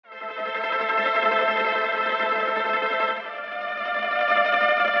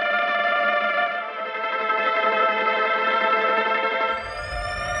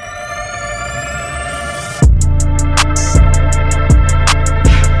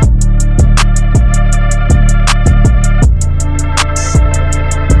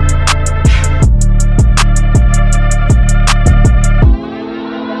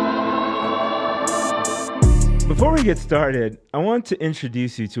we get started, I want to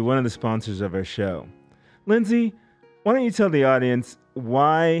introduce you to one of the sponsors of our show. Lindsay, why don't you tell the audience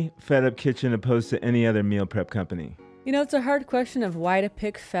why Fed Up Kitchen opposed to any other meal prep company? You know, it's a hard question of why to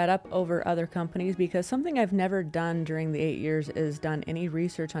pick Fed Up over other companies, because something I've never done during the 8 years is done any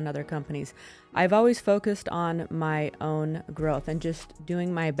research on other companies. I've always focused on my own growth and just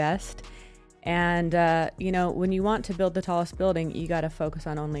doing my best. And, you know, when you want to build the tallest building, you got to focus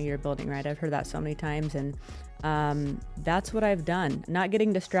on only your building, right? I've heard that so many times. And that's what I've done. Not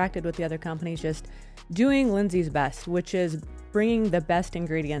getting distracted with the other companies, just doing Lindsay's best, which is bringing the best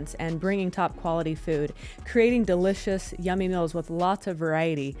ingredients and bringing top quality food, creating delicious, yummy meals with lots of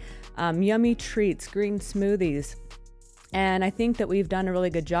variety, yummy treats, green smoothies. And I think that we've done a really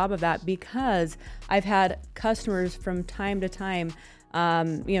good job of that because I've had customers from time to time,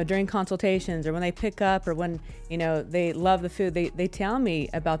 you know, during consultations or when they pick up or when, you know, they love the food, they tell me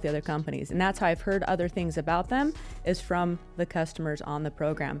about the other companies. And that's how I've heard other things about them, is from the customers on the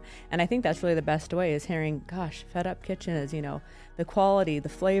program. And I think that's really the best way, is hearing, gosh, Fed Up Kitchen is, you know, the quality, the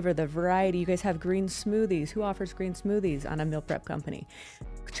flavor, the variety. You guys have green smoothies. Who offers green smoothies on a meal prep company?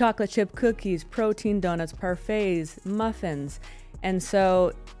 Chocolate chip cookies, protein donuts, parfaits, muffins. And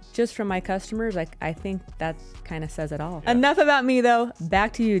so just from my customers, I think that kind of says it all. Yeah. Enough about me, though.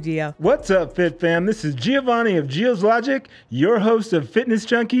 Back to you, Gio. What's up, Fit Fam? This is Giovanni of Gio's Logic, your host of Fitness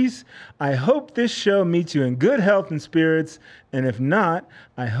Junkies. I hope this show meets you in good health and spirits, and if not,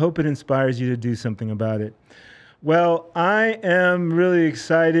 I hope it inspires you to do something about it. Well, I am really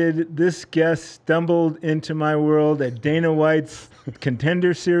excited. This guest stumbled into my world at Dana White's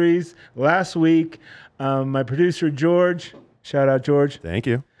Contender Series last week. My producer, George, shout out, George. Thank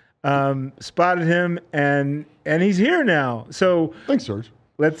you. Spotted him, and he's here now. So thanks, George.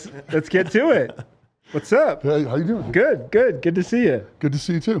 Let's get to it. What's up? Hey, how you doing? Good. Good to see you. Good to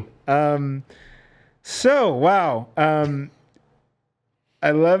see you too. So wow. I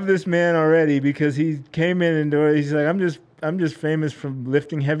love this man already because he came in and he's like, I'm just famous from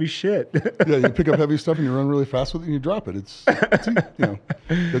lifting heavy shit. Yeah, you pick up heavy stuff and you run really fast with it and you drop it. It's you know,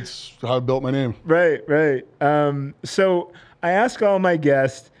 that's how I built my name. Right. So I ask all my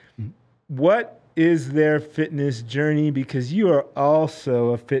guests, what is their fitness journey? Because you are also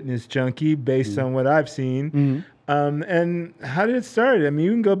a fitness junkie based on what I've seen. And how did it start? I mean,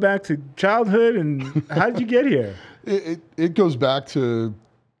 you can go back to childhood, and how did you get here? It goes back to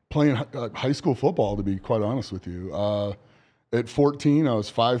playing high school football, to be quite honest with you. At 14, I was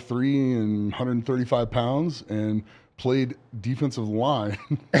 5'3" and 135 pounds and played defensive line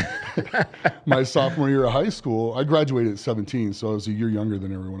my sophomore year of high school. I graduated at 17, so I was a year younger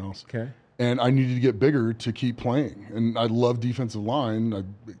than everyone else. Okay. And I needed to get bigger to keep playing. And I love defensive line.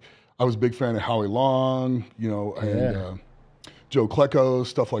 I was a big fan of Howie Long, you know, and Joe Klecko,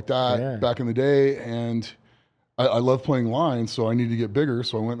 stuff like that back in the day. And I love playing line, so I needed to get bigger.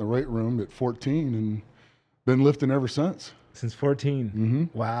 So I went in the weight room at 14 and been lifting ever since. Since 14? Mm-hmm.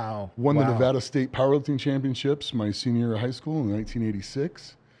 Wow. Won the Nevada State Powerlifting Championships my senior year of high school in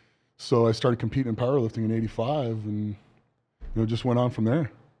 1986. So I started competing in powerlifting in 85 and, you know, just went on from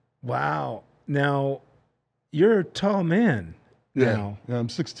there. Wow. Now, you're a tall man. Yeah, I'm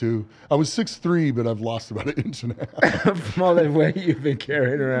 6'2". I was 6'3", but I've lost about 1.5 inches from all that weight you've been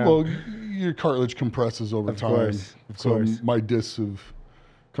carrying around. Well, your cartilage compresses over time. Of course. My discs have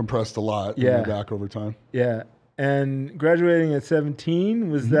compressed a lot in my back over time. Yeah. And graduating at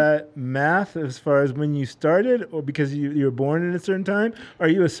 17, was that math as far as when you started, or because you were born at a certain time? Or are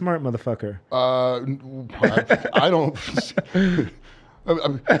you a smart motherfucker? I don't...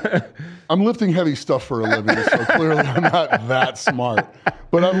 I'm lifting heavy stuff for a living, so clearly I'm not that smart.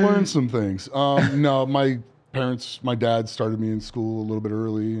 But I've learned some things. No, my dad started me in school a little bit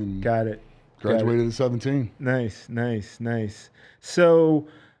early and graduated at 17. Nice. So,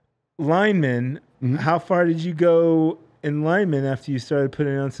 lineman, how far did you go in lineman after you started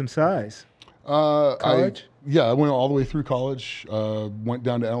putting on some size? College? I went all the way through college. Went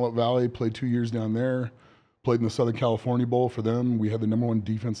down to Antelope Valley, played 2 years down there. Played in the Southern California Bowl for them. We had the #1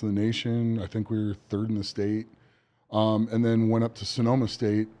 defense in the nation. I think we were 3rd in the state. And then went up to Sonoma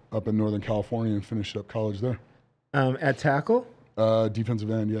State up in Northern California and finished up college there. At tackle? Defensive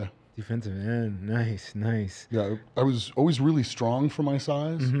end, yeah. Defensive end, nice. Yeah, I was always really strong for my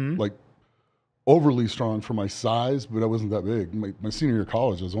size, like overly strong for my size, but I wasn't that big. My senior year of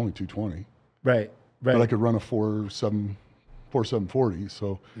college, I was only 220. Right. But I could run a 4.740,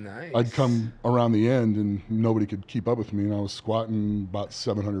 so nice. I'd come around the end and nobody could keep up with me, and I was squatting about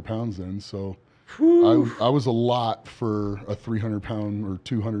 700 pounds then, so I was a lot for a 300-pound or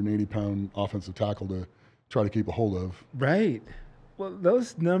 280-pound offensive tackle to try to keep a hold of. Right. Well,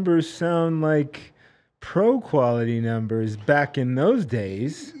 those numbers sound like pro quality numbers back in those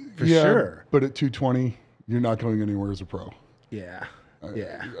days, for sure. But at 220, you're not going anywhere as a pro. Yeah.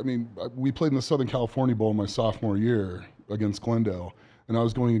 I mean, we played in the Southern California Bowl my sophomore year against Glendale, and I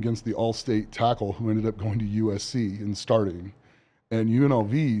was going against the all-state tackle who ended up going to USC and starting. And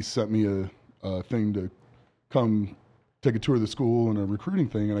UNLV sent me a thing to come take a tour of the school and a recruiting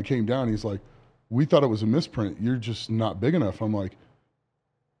thing, and I came down, and he's like, we thought it was a misprint. You're just not big enough. I'm like,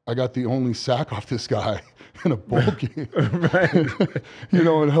 I got the only sack off this guy in a bowl game. Right.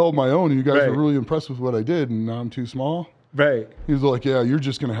 And held my own. And you guys were really impressed with what I did, and now I'm too small. Right. He was like, yeah, you're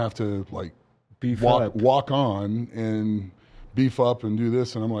just going to have to walk on and beef up and do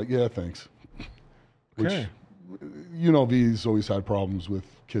this. And I'm like, yeah, thanks. Okay. Which, UNLV's always had problems with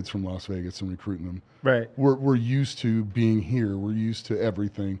kids from Las Vegas and recruiting them. Right. We're used to being here. We're used to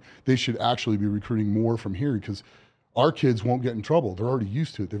everything. They should actually be recruiting more from here because our kids won't get in trouble. They're already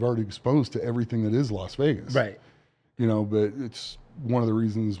used to it. They've already exposed to everything that is Las Vegas. Right. But it's one of the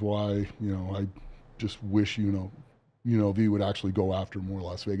reasons why, I just wish, UNLV would actually go after more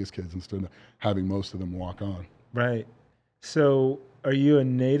Las Vegas kids instead of having most of them walk on. Right. So are you a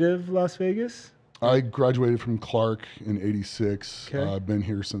native Las Vegas? I graduated from Clark in 86. Okay. I've been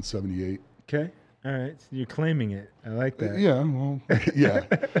here since 78. Okay. All right. So you're claiming it. I like that. Yeah. Well, yeah.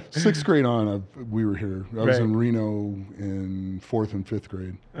 6th grade on, we were here. I was in Reno in 4th and 5th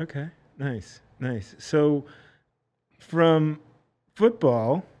grade. Okay. Nice. So from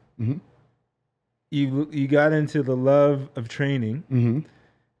football, mm-hmm. you got into the love of training mm-hmm.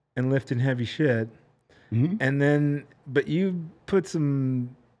 and lifting heavy shit. Mm-hmm. And then, but you put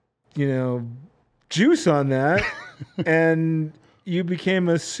some, juice on that and you became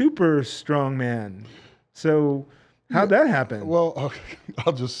a super strong man. So how'd that happen? Well,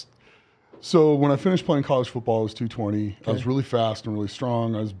 so when I finished playing college football, I was 220. Okay. I was really fast and really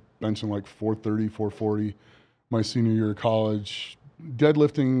strong. I was benching like 430, 440 my senior year of college.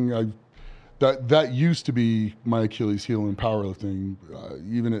 Deadlifting, that used to be my Achilles heel in powerlifting.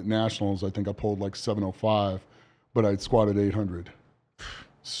 Even at nationals, I think I pulled like 705, but I'd squatted 800.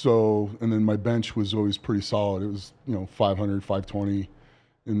 So, and then my bench was always pretty solid. It was, 500, 520.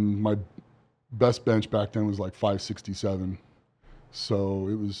 And my best bench back then was like 567. So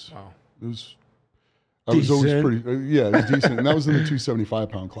it was, wow. I was always pretty, it was decent. And that was in the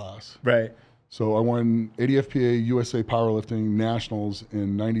 275-pound class. Right. So I won ADFPA USA Powerlifting Nationals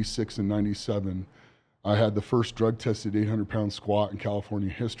in 96 and 97. I had the first drug-tested 800-pound squat in California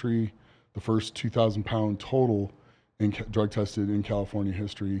history, the first 2,000-pound total drug-tested in California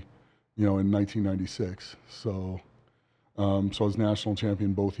history, in 1996. So I was national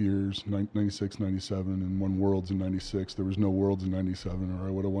champion both years, 96, 97, and won Worlds in 96. There was no Worlds in 97, or I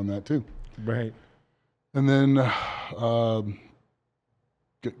would have won that too. Right. And then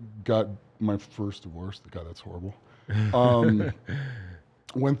got my first divorce. God, that's horrible.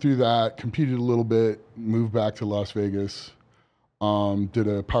 Went through that, competed a little bit, moved back to Las Vegas. Did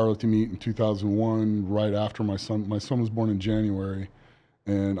a powerlifting meet in 2001 right after my son. My son was born in January,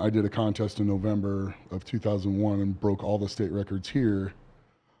 and I did a contest in November of 2001 and broke all the state records here.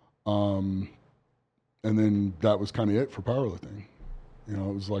 And then that was kind of it for powerlifting. It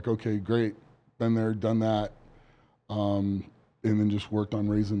was like, okay, great, been there, done that. And then just worked on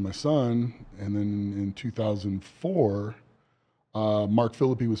raising my son. And then in 2004, Mark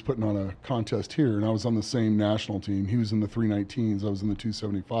Philippi was putting on a contest here, and I was on the same national team. He was in the 319s. I was in the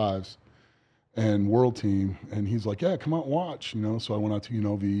 275s and world team. And he's like, yeah, come out and watch, So I went out to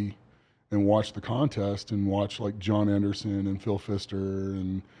UNLV and watched the contest and watched like John Anderson and Phil Pfister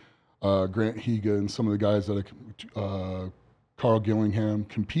and Grant Higa and some of the guys that Carl Gillingham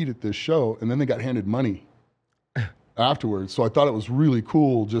compete at this show. And then they got handed money afterwards. So I thought it was really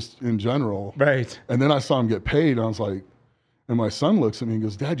cool just in general. Right. And then I saw him get paid, and I was like, and my son looks at me and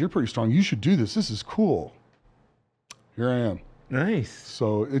goes, Dad, you're pretty strong. You should do this. This is cool. Here I am. Nice.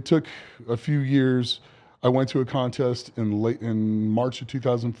 So it took a few years. I went to a contest in March of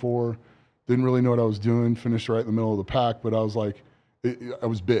 2004. Didn't really know what I was doing. Finished right in the middle of the pack, but I was like, I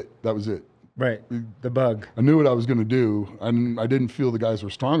was bit. That was it. Right. The bug. I knew what I was going to do. I didn't feel the guys were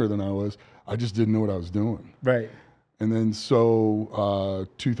stronger than I was. I just didn't know what I was doing. Right. And then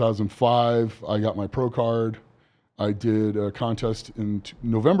 2005, I got my pro card. I did a contest in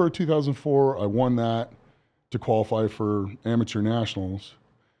November 2004. I won that to qualify for amateur nationals.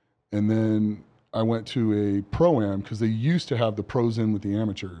 And then I went to a pro-am because they used to have the pros in with the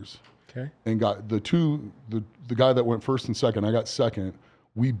amateurs. Okay. And got the guy that went first and second, I got second.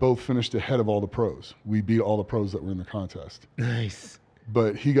 We both finished ahead of all the pros. We beat all the pros that were in the contest. Nice.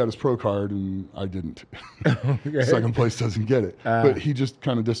 But he got his pro card and I didn't. Okay. Second place doesn't get it. But he just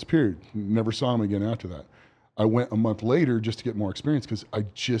kind of disappeared. Never saw him again after that. I went a month later just to get more experience because I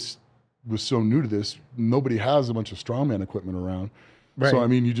just was so new to this. Nobody has a bunch of strongman equipment around. Right. So, I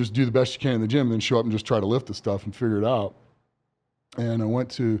mean, you just do the best you can in the gym and then show up and just try to lift the stuff and figure it out. And I went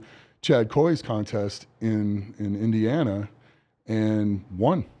to Chad Coy's contest in Indiana and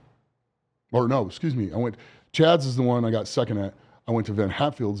won. Or no, excuse me. Chad's is the one I got second at. I went to Van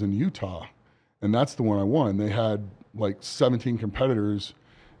Hatfield's in Utah, and that's the one I won. They had like 17 competitors,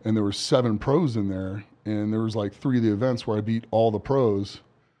 and there were 7 pros in there, and there was like 3 of the events where I beat all the pros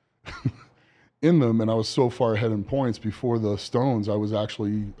in them, and I was so far ahead in points before the Stones, I was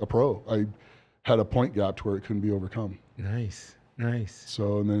actually a pro. I had a point gap to where it couldn't be overcome. Nice.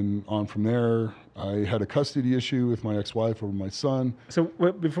 So, and then on from there, I had a custody issue with my ex-wife over my son. So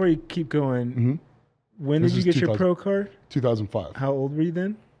before you keep going, when did you get your pro card? 2005. How old were you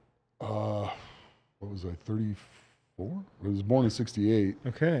then? What was I, 34? I was born in 68.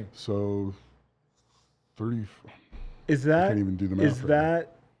 Okay. So 30. Is that, I can't even do the math. Is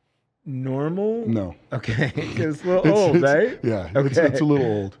that normal? No. Okay. It's a little old, right? Yeah. Okay. It's a little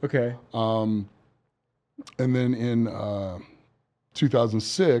old. Okay. And then in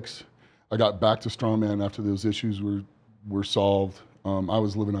 2006, I got back to strongman after those issues were solved. I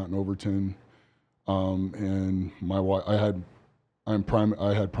was living out in Overton. And my wife, I had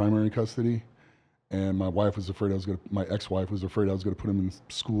primary custody, and my wife was afraid my ex-wife was afraid I was going to put him in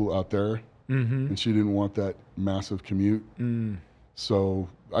school out there, and she didn't want that massive commute. So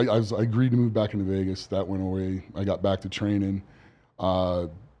I agreed to move back into Vegas. That went away. I got back to training,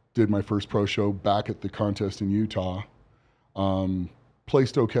 did my first pro show back at the contest in Utah,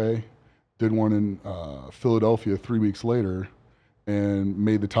 placed okay, did one in Philadelphia 3 weeks later, and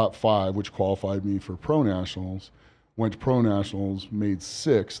made the top 5, which qualified me for Pro Nationals. Went to Pro Nationals, made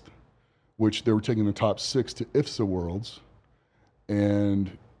 6th, which they were taking the top 6 to IFSA Worlds,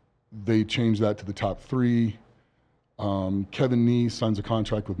 and they changed that to the top 3. Kevin Nee signs a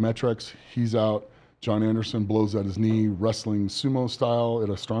contract with Metrex. He's out. John Anderson blows out his knee wrestling sumo style at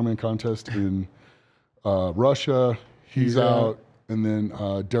a strongman contest in Russia. He's out. And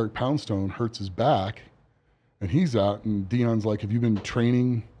then Derek Poundstone hurts his back, and he's out. And Dion's like, have you been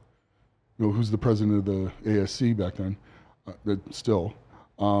training? You know, who's the president of the ASC back then? Still.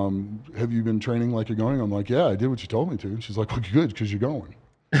 Have you been training like you're going? I'm like, yeah, I did what you told me to. And she's like, well, good, because you're going.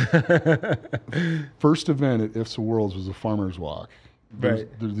 First event at IFSA Worlds was a farmer's walk. There's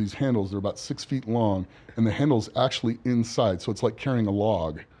these handles, they're about 6 feet long, and the handle's actually inside, so it's like carrying a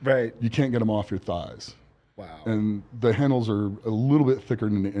log. Right. You can't get them off your thighs. Wow. And the handles are a little bit thicker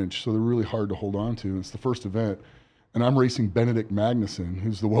than an inch, so they're really hard to hold on to. And it's the first event, and I'm racing Benedict Magnusson,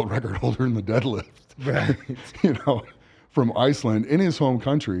 who's the world record holder in the deadlift. Right. You know, from Iceland in his home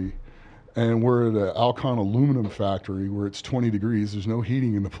country. And we're at an Alcon aluminum factory where it's 20 degrees. There's no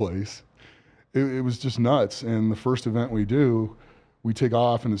heating in the place. It was just nuts. And the first event we do, we take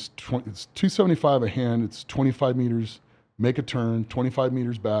off, and it's 275 a hand. It's 25 meters, make a turn, 25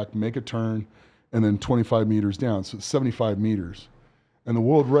 meters back, make a turn, and then 25 meters down. So it's 75 meters. And the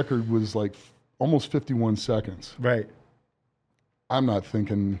world record was like almost 51 seconds. Right. I'm not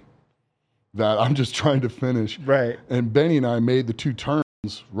thinking that. I'm just trying to finish. Right. And Benny and I made the 2 turns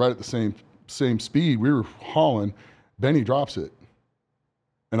right at the same speed. We were hauling. Benny drops it.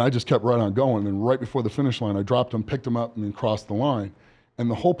 And I just kept right on going. And right before the finish line, I dropped him, picked him up, and then crossed the line. And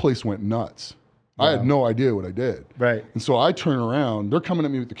the whole place went nuts. Wow. I had no idea what I did. Right. And so I turn around. They're coming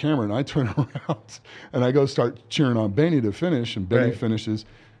at me with the camera, and I turn around. And I go start cheering on Benny to finish. And Benny finishes.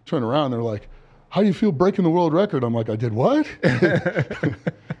 Turn around. They're like, how do you feel breaking the world record? I'm like, I did what?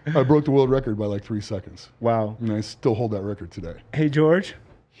 I broke the world record by like 3 seconds. Wow. And I still hold that record today. Hey, George.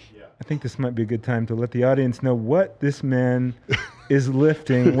 Yeah. I think this might be a good time to let the audience know what this man is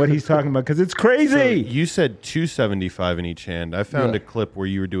lifting, what he's talking about, because it's crazy. So you said 275 in each hand. I found a clip where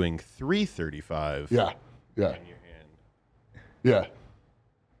you were doing 335. Yeah. Yeah. In your hand. Yeah.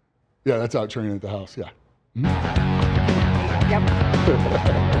 Yeah, that's out training at the house. Yeah.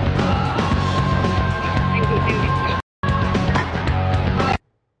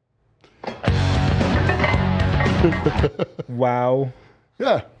 Wow.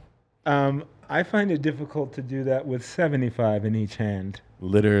 Yeah. I find it difficult to do that with 75 in each hand.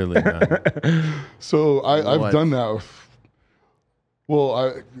 Literally. So I've done that.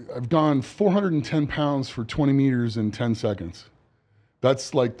 I've gone 410 pounds for 20 meters in 10 seconds.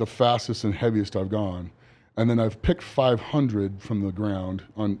 That's like the fastest and heaviest I've gone. And then I've picked 500 from the ground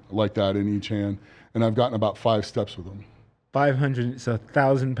on like that in each hand, and I've gotten about 5 steps with them. 500, so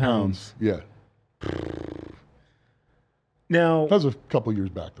 1,000 pounds. Yeah. Now, that was a couple years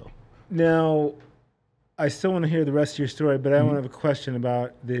back, though. Now, I still want to hear the rest of your story, but I want to have a question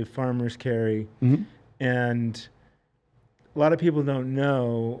about the farmer's carry. And a lot of people don't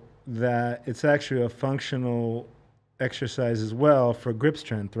know that it's actually a functional exercise as well for grip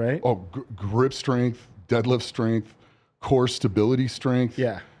strength, right? Oh, grip strength, deadlift strength, core stability strength.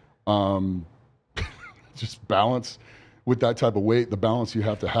 Yeah. Just balance with that type of weight, the balance you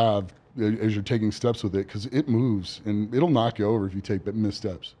have to have as you're taking steps with it, because it moves and it'll knock you over if you take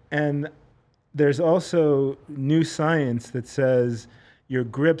missteps. And there's also new science that says your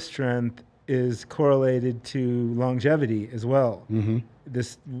grip strength is correlated to longevity as well.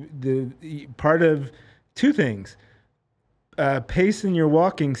 The part of two things: pace in your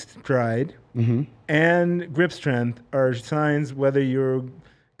walking stride and grip strength are signs whether you're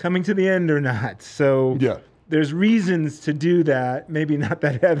coming to the end or not. So yeah, there's reasons to do that. Maybe not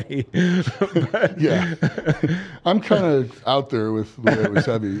that heavy. Yeah, I'm kind of out there with the way it was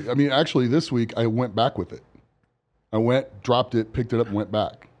heavy. I mean, actually, this week I went back with it. I went, dropped it, picked it up, and went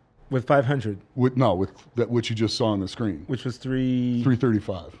back. With 500? With that, which you just saw on the screen. Which was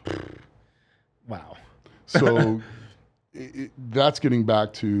 335. Wow. So that's getting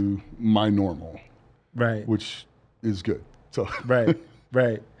back to my normal. Right. Which is good. So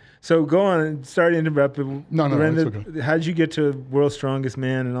Right. So go on. Sorry to interrupt. No, it's okay. How did you get to World's Strongest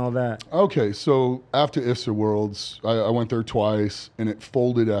Man and all that? Okay, so after IFSA Worlds, I went there twice, and it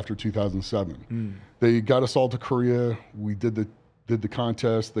folded after 2007. They got us all to Korea. We did the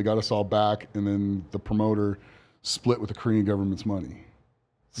contest. They got us all back, and then the promoter split with the Korean government's money.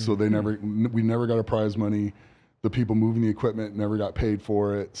 So we never got a prize money. The people moving the equipment never got paid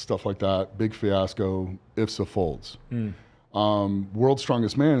for it. Stuff like that. Big fiasco. IFSA folds. World's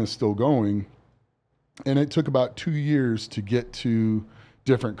Strongest Man is still going, and it took about 2 years to get to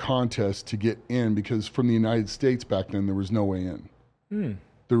different contests to get in, because from the United States back then there was no way in.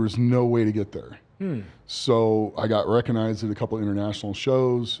 There was no way to get there. So I got recognized at a couple international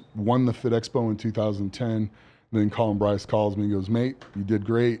shows, won the Fit Expo in 2010. Then Colin Bryce calls me and goes, "Mate, you did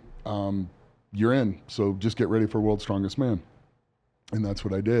great. You're in. So just get ready for World's Strongest Man." And that's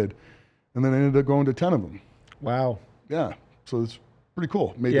what I did. And then I ended up going to 10 of them. Wow. Yeah, so it's pretty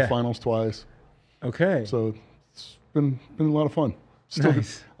cool. Made the finals twice. Okay. So it's been a lot of fun. Still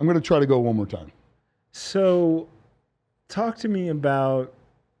Nice. I'm going to try to go one more time. So talk to me about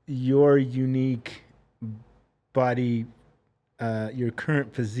your unique body, your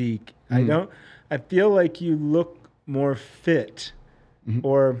current physique. I feel like you look more fit,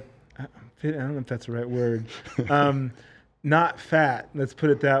 or fit, I don't know if that's the right word. Not fat, let's put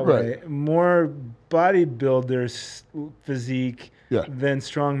it that way. Right. More bodybuilder's physique than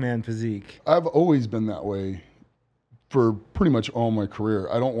strongman physique. I've always been that way for pretty much all my career.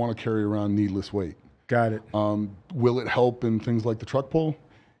 I don't want to carry around needless weight. Got it. Will it help in things like the truck pull?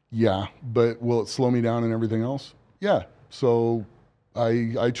 Yeah. But will it slow me down in everything else? Yeah. So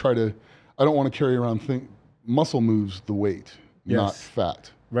I try to, I don't want to carry around muscle moves the weight, not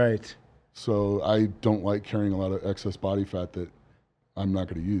fat. Right. So I don't like carrying a lot of excess body fat that I'm not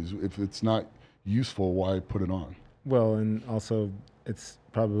going to use. If it's not useful, why put it on? Well, and also it's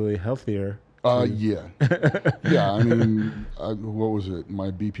probably healthier. Yeah. Yeah, I mean, what was it?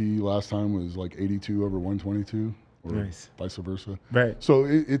 My BP last time was like 82 over 122, or vice versa. Right. So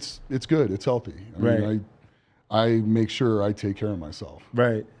it's good. It's healthy. I mean, I make sure I take care of myself.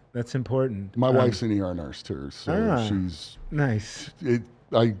 Right. That's important. My wife's an ER nurse too, so she's nice.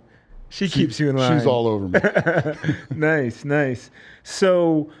 She keeps you in line. She's all over me. Nice.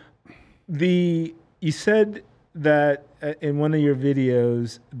 So you said that in one of your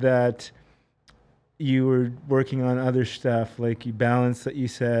videos that you were working on other stuff, like you balance that you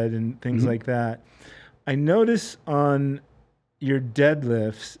said and things like that. I notice on your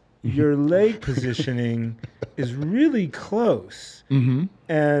deadlifts, your leg positioning is really close.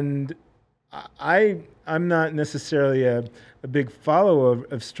 And I'm not necessarily a big follower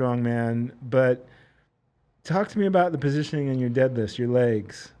of strongman, but talk to me about the positioning in your deadlifts, your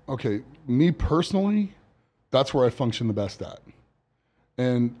legs. Okay, me personally, that's where I function the best at.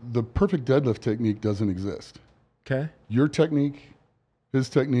 And the perfect deadlift technique doesn't exist. Okay. Your technique, his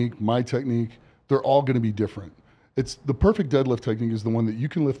technique, my technique, they're all going to be different. It's the perfect deadlift technique is the one that you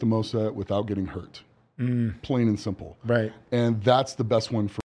can lift the most at without getting hurt. Plain and simple. Right. And that's the best one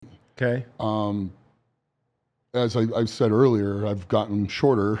for me. Okay. As I said earlier, I've gotten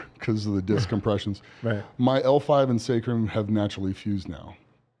shorter because of the disc compressions. Right. My L5 and sacrum have naturally fused now.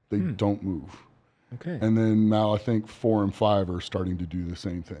 They don't move. Okay. And then now I think 4 and 5 are starting to do the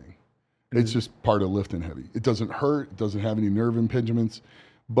same thing. It's just part of lifting heavy. It doesn't hurt. It doesn't have any nerve impingements,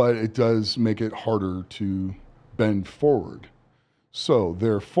 but it does make it harder to bend forward. So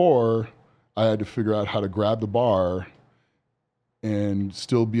therefore, I had to figure out how to grab the bar and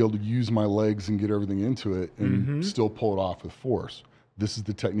still be able to use my legs and get everything into it and still pull it off with force. This is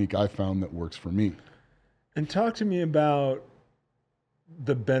the technique I found that works for me. And talk to me about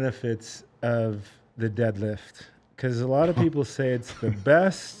the benefits of the deadlift, because a lot of people say it's the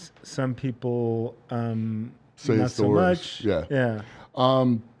best. Some people say not it's so the worst. much. Yeah.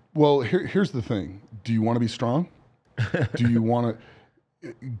 Well, here's the thing. Do you want to be strong? Do you want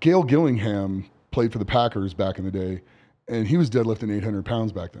to? Gail Gillingham played for the Packers back in the day, and he was deadlifting 800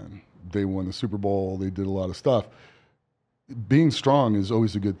 pounds back then. They won the Super Bowl. They did a lot of stuff. Being strong is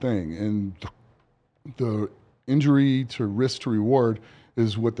always a good thing, and the injury to risk to reward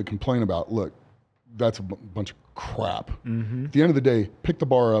is what they complain about. Look, that's a bunch of crap. At the end of the day, pick the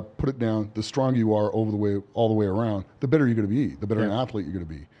bar up, put it down. The stronger you are all the way around, the better you're going to be, the better an athlete you're going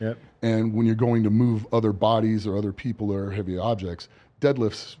to be. Yep. And when you're going to move other bodies or other people or heavy objects,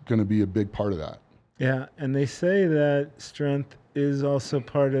 deadlift's going to be a big part of that. Yeah, and they say that strength is also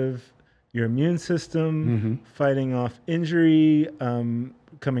part of your immune system, fighting off injury,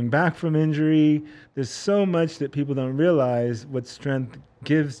 coming back from injury. There's so much that people don't realize what strength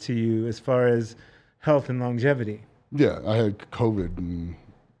gives to you as far as health and longevity. Yeah, I had COVID and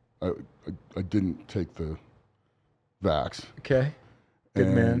I didn't take the vax. Okay, good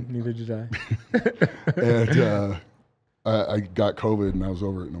man. Neither did I. And I got COVID and I was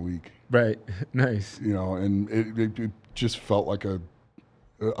over it in a week. Right, nice. You know, and it just felt like a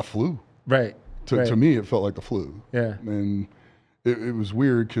flu. Right. To me, it felt like the flu. Yeah. And it was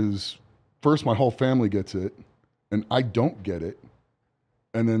weird because first my whole family gets it and I don't get it.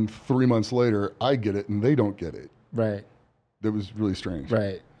 And then 3 months later, I get it and they don't get it. Right. That was really strange.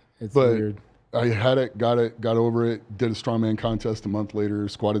 Right. It's but weird. I had it, got over it, did a strongman contest a month later,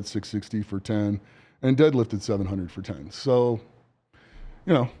 squatted 660 for 10, and deadlifted 700 for 10. So,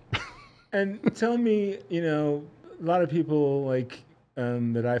 you know. And tell me, you know, a lot of people like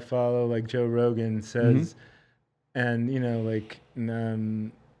that I follow, like Joe Rogan says, and, you know, like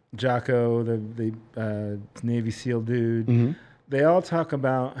Jocko, the Navy SEAL dude, they all talk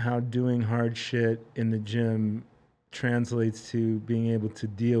about how doing hard shit in the gym translates to being able to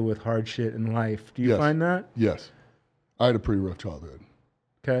deal with hard shit in life. Do you find that? Yes. I had a pretty rough childhood.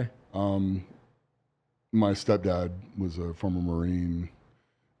 Okay. My stepdad was a former Marine,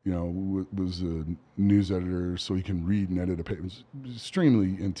 you know, was a news editor, so he can read and edit a paper. He was an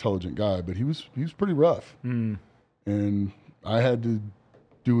extremely intelligent guy, but he was pretty rough. And I had to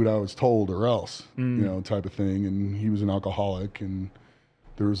do what I was told or else, you know, type of thing. And he was an alcoholic and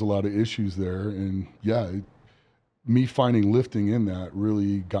there was a lot of issues there. And me finding lifting in that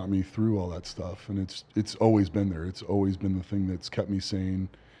really got me through all that stuff. And it's always been there. It's always been the thing that's kept me sane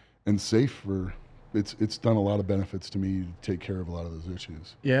and safe for, it's done a lot of benefits to me to take care of a lot of those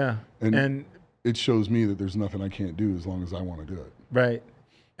issues. Yeah. And it shows me that there's nothing I can't do as long as I want to do it. Right.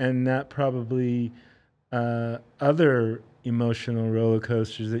 And that probably other emotional roller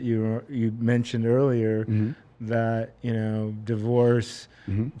coasters that you mentioned earlier, that, you know, divorce,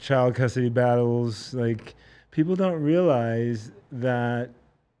 child custody battles, like people don't realize that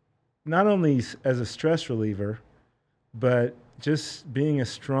not only as a stress reliever, but just being a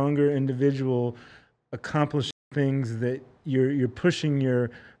stronger individual, accomplishing things that you're pushing your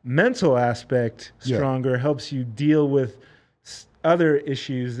mental aspect stronger, helps you deal with other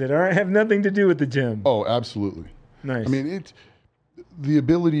issues that have nothing to do with the gym. Oh, absolutely. Nice. I mean, the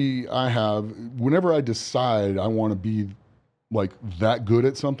ability I have, whenever I decide I want to be like that good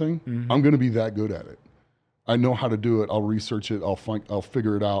at something, I'm going to be that good at it. I know how to do it. I'll research it. I'll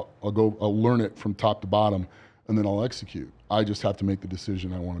figure it out. I'll learn it from top to bottom, and then I'll execute. I just have to make the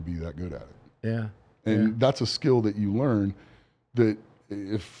decision I want to be that good at it. Yeah. And that's a skill that you learn, that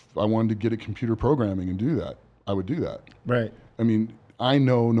if I wanted to get at computer programming and do that, I would do that. Right. I mean, I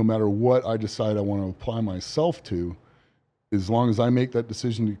know no matter what I decide I want to apply myself to, as long as I make that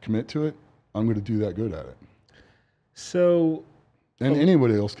decision to commit to it, I'm going to do that good at it. So, and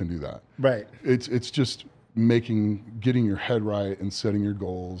anybody else can do that. Right. It's just getting your head right and setting your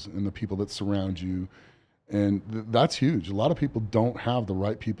goals and the people that surround you. And that's huge. A lot of people don't have the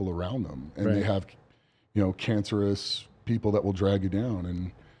right people around them, and they have, you know, cancerous people that will drag you down,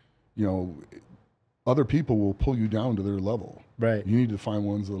 and, you know, other people will pull you down to their level. Right. You need to find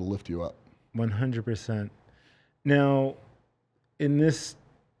ones that'll lift you up. 100%. Now, in this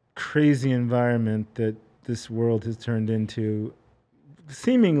crazy environment that this world has turned into,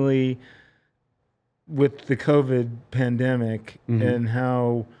 seemingly with the COVID pandemic, and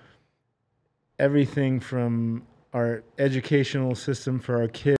how everything from our educational system for our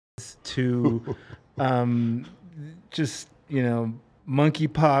kids to just,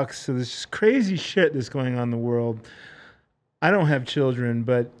 monkeypox. So there's just crazy shit that's going on in the world. I don't have children,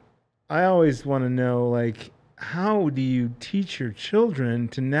 but I always want to know, like, how do you teach your children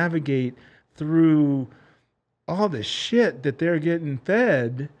to navigate through all the shit that they're getting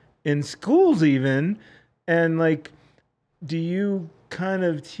fed in schools even? And, like, do you kind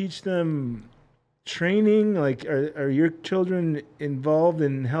of teach them training? Like, are your children involved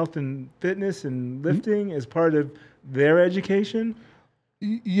in health and fitness and lifting as part of their education?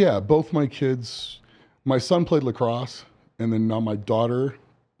 Yeah, both my kids. My son played lacrosse, and then now my daughter,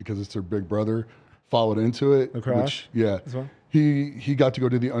 because it's her big brother, followed into it. Lacrosse? As well? He got to go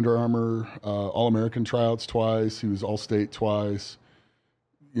to the Under Armour All-American tryouts twice. He was All-State twice.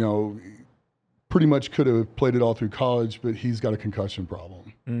 Pretty much could have played it all through college, but he's got a concussion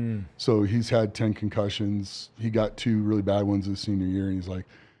problem. So he's had 10 concussions. He got 2 really bad ones his senior year, and he's like,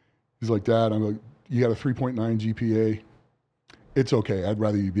 Dad, I'm like, you got a 3.9 GPA. It's okay. I'd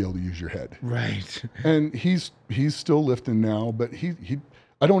rather you be able to use your head. Right. And he's still lifting now, but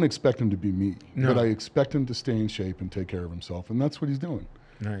I don't expect him to be me, but I expect him to stay in shape and take care of himself, and that's what he's doing.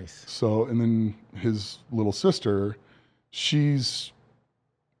 Nice. So, and then his little sister, she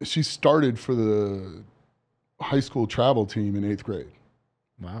started for the high school travel team in 8th grade.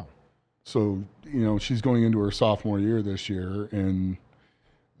 Wow. So, she's going into her sophomore year this year, and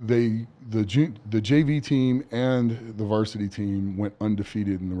the JV team and the varsity team went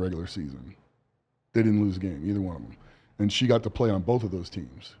undefeated in the regular season. They didn't lose a game, either one of them. And she got to play on both of those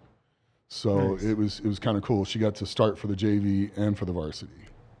teams. So nice. It was kind of cool. She got to start for the JV and for the varsity.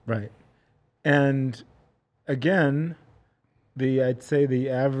 Right. And again, I'd say the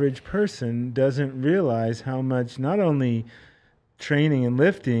average person doesn't realize how much not only training and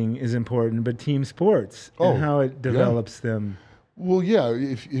lifting is important, but team sports and how it develops them. Well, yeah,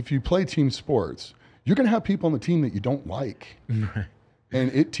 if you play team sports, you're going to have people on the team that you don't like. Right. And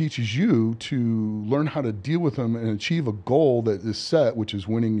it teaches you to learn how to deal with them and achieve a goal that is set, which is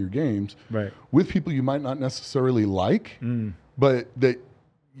winning your games, right, with people you might not necessarily like, but that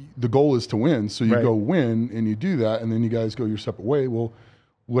the goal is to win. So you go win and you do that, and then you guys go your separate way. Well,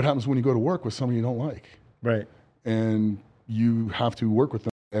 what happens when you go to work with someone you don't like? Right. And you have to work with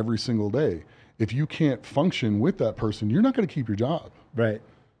them every single day. If you can't function with that person, you're not going to keep your job. Right.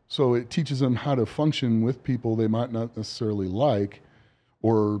 So it teaches them how to function with people they might not necessarily like,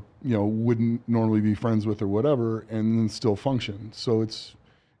 or wouldn't normally be friends with or whatever, and then still function. So it's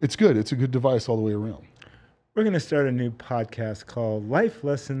good. It's a good device all the way around. We're going to start a new podcast called Life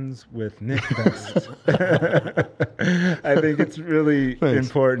Lessons with Nick Best. I think it's really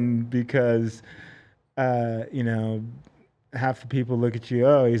important because, half the people look at you,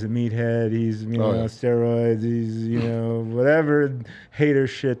 oh, he's a meathead, he's, steroids, he's, whatever hater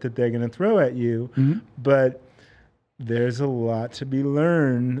shit that they're going to throw at you. Mm-hmm. But there's a lot to be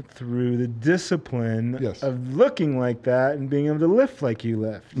learned through the discipline of looking like that and being able to lift like you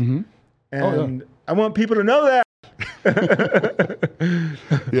lift. Mm-hmm. And I want people to know that.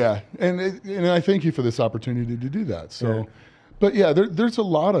 Yeah. And I thank you for this opportunity to do that. So, but yeah, there's a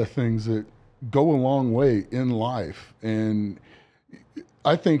lot of things that go a long way in life. And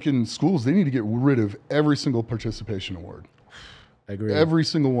I think in schools, they need to get rid of every single participation award. I agree. Every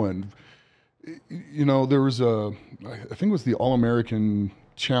single one. There was I think it was the All-American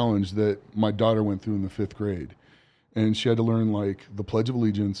Challenge that my daughter went through in the 5th grade. And she had to learn like the Pledge of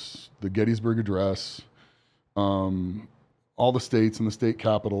Allegiance, the Gettysburg Address, all the states and the state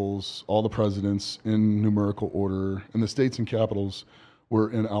capitals, all the presidents in numerical order, and the states and capitals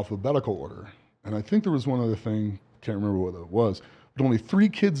were in alphabetical order. And I think there was one other thing, can't remember what it was, but only 3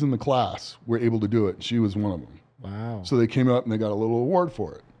 kids in the class were able to do it. She was one of them. Wow. So they came up and they got a little award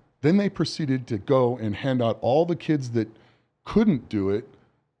for it. Then they proceeded to go and hand out all the kids that couldn't do it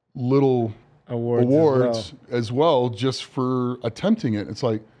little awards as well just for attempting it. It's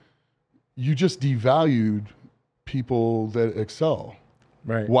like you just devalued people that excel.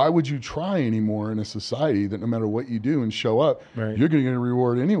 Right. Why would you try anymore in a society that no matter what you do and show up, you're going to get a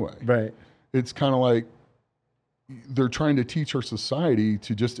reward anyway? Right. It's kind of like they're trying to teach our society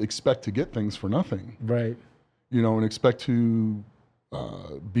to just expect to get things for nothing. Right. And expect to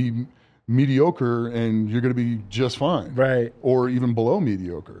be mediocre and you're going to be just fine. Right. Or even below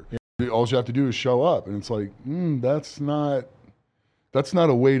mediocre. Yeah. All you have to do is show up. And it's like, that's not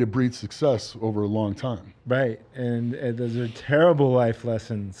a way to breed success over a long time. Right. And those are terrible life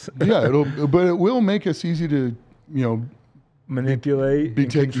lessons. Yeah, but it will make us easy to, manipulate,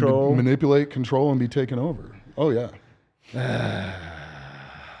 control. Manipulate, control, and be taken over. Oh, yeah.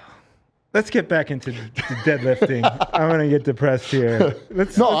 Let's get back into deadlifting. I'm going to get depressed here.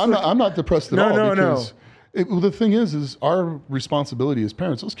 I'm not depressed at all. No. Well, the thing is our responsibility as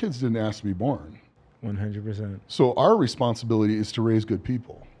parents, those kids didn't ask to be born. 100%. So our responsibility is to raise good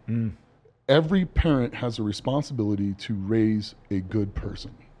people. Every parent has a responsibility to raise a good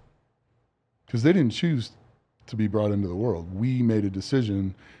person because they didn't choose to be brought into the world. We made a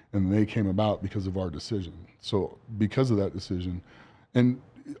decision and they came about because of our decision. So because of that decision, and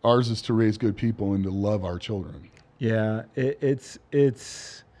ours is to raise good people and to love our children. Yeah, it's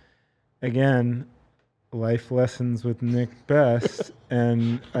again, life lessons with Nick Best,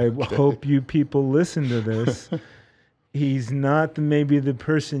 and I hope you people listen to this. He's not maybe the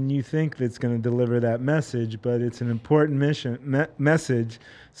person you think that's going to deliver that message, but it's an important message.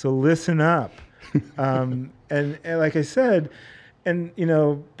 So listen up. And like I said, and you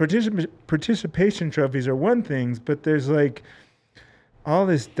know, participation trophies are one thing, but there's like all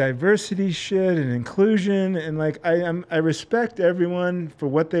this diversity shit and inclusion, and like I respect everyone for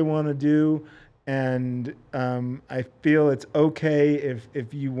what they want to do. And I feel it's okay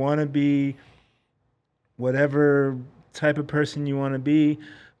if you want to be whatever type of person you want to be,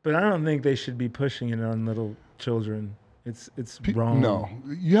 but I don't think they should be pushing it on little children. It's wrong. No,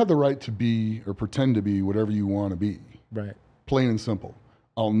 you have the right to be or pretend to be whatever you want to be. Right. Plain and simple.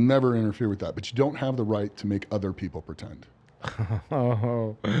 I'll never interfere with that, but you don't have the right to make other people pretend.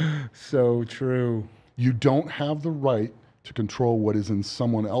 Oh, so true. You don't have the right to control what is in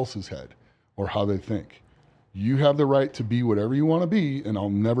someone else's head or how they think. You have the right to be whatever you want to be, and I'll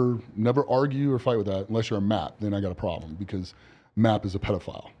never argue or fight with that unless you're a MAP. Then I got a problem because MAP is a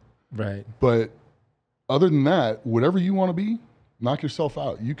pedophile. Right. But other than that, whatever you want to be, knock yourself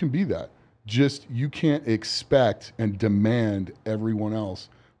out. You can be that. Just you can't expect and demand everyone else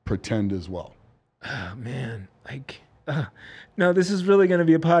pretend as well. Oh, man. No, this is really going to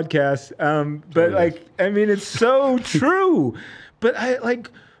be a podcast. But like, I mean, it's so true. But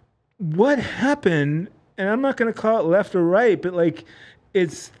what happened, and I'm not going to call it left or right, but like,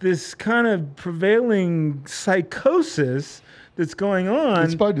 it's this kind of prevailing psychosis that's going on.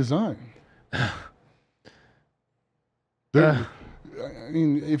 It's by design. I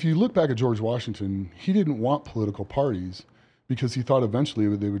mean, if you look back at George Washington, he didn't want political parties because he thought eventually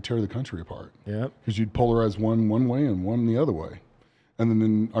they would tear the country apart. Yeah. Because you'd polarize one way and one the other way. And then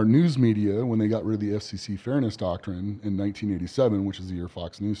in our news media, when they got rid of the FCC fairness doctrine in 1987, which is the year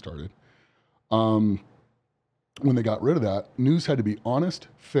Fox News started, when they got rid of that, news had to be honest,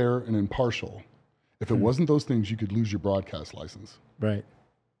 fair, and impartial. If it wasn't those things, you could lose your broadcast license. Right.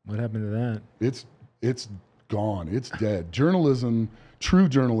 What happened to that? It's gone. It's dead. Journalism, true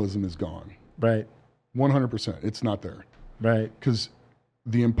journalism is gone. Right. 100%. It's not there. Right. Because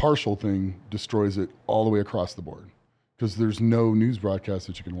the impartial thing destroys it all the way across the board. Because there's no news broadcast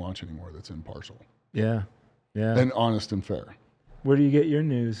that you can watch anymore that's impartial. Yeah. Yeah. And honest and fair. Where do you get your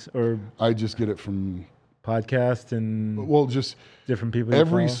news? Or I just get it from podcast and just different people.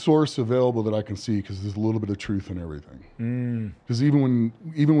 Every source available that I can see, because there's a little bit of truth in everything. Because even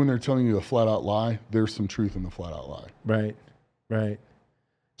when they're telling you a flat out lie, there's some truth in the flat out lie. Right. Right.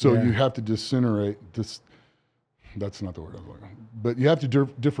 So you have to disseminate this. That's not the word I was looking for. But you have to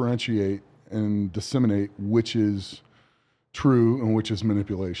differentiate and disseminate which is true and which is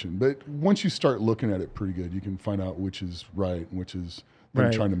manipulation. But once you start looking at it pretty good, you can find out which is right and which is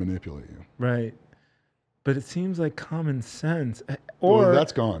them trying to manipulate you. Right. But it seems like common sense. Well,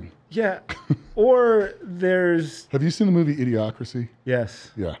 that's gone. Yeah. Or there's... Have you seen the movie Idiocracy?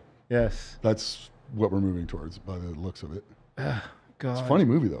 Yes. Yeah. Yes. That's what we're moving towards by the looks of it. God. It's a funny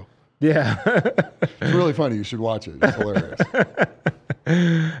movie, though. Yeah. It's really funny. You should watch it. It's hilarious.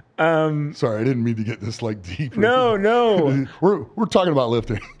 Sorry, I didn't mean to get this like deep. No. We're talking about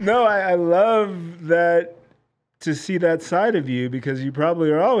lifting. No, I love that, to see that side of you, because you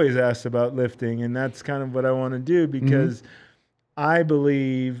probably are always asked about lifting, and that's kind of what I want to do, because I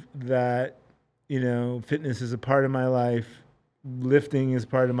believe that, fitness is a part of my life. Lifting is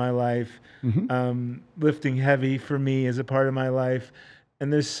part of my life. Lifting heavy for me is a part of my life.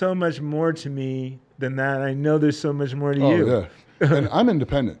 And there's so much more to me than that. I know there's so much more to you. Yeah. And I'm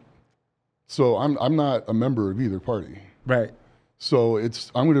independent. So I'm not a member of either party. Right. So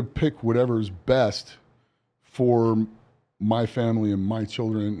I'm going to pick whatever's best for my family and my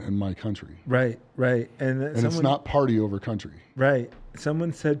children and my country. Right. And it's not party over country. Right.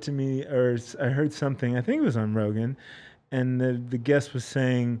 Someone said to me, or I heard something, I think it was on Rogan, and the guest was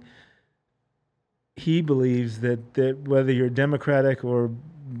saying he believes that whether you're Democratic or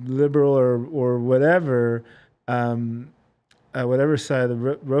liberal or whatever, whatever side of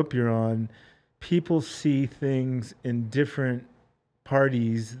the rope you're on, people see things in different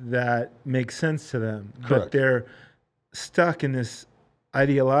parties that make sense to them. Correct. But they're stuck in this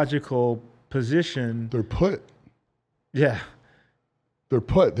ideological position. They're put. Yeah.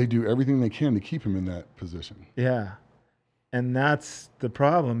 They do everything they can to keep him in that position. Yeah. And that's the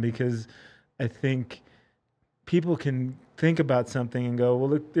problem, because I think people can think about something and go, well,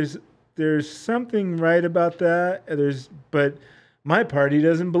 look, there's something right about that. But my party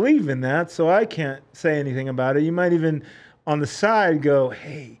doesn't believe in that, so I can't say anything about it. You might even on the side go,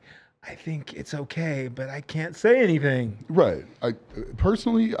 hey, I think it's okay, but I can't say anything. Right.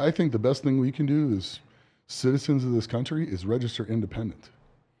 Personally, I think the best thing we can do as citizens of this country is register independent,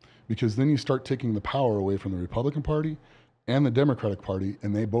 because then you start taking the power away from the Republican Party and the Democratic Party,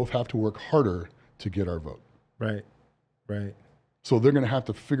 and they both have to work harder to get our vote. Right. So they're going to have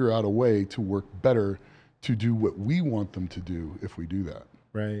to figure out a way to work better to do what we want them to do if we do that.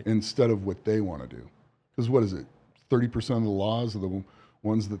 Right. Instead of what they want to do. Because what is it? 30% of the laws are the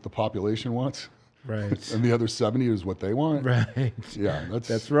ones that the population wants. Right. And the other 70 is what they want. Right. Yeah,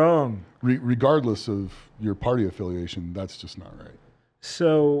 that's wrong. Regardless of your party affiliation, that's just not right.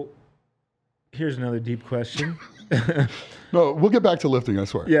 So here's another deep question. No, we'll get back to lifting, I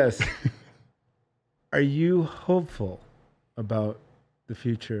swear. Yes. Are you hopeful about the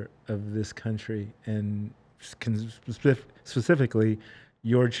future of this country and specifically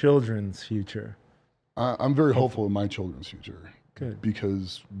your children's future? I'm very hopeful in my children's future. Good.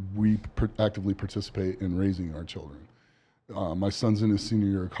 Because we actively participate in raising our children. My son's in his senior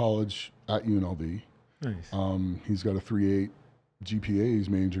year of college at UNLV. Nice. He's got a 3.8 GPA. He's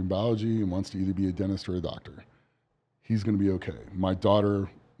majoring in biology and wants to either be a dentist or a doctor. He's going to be okay. My daughter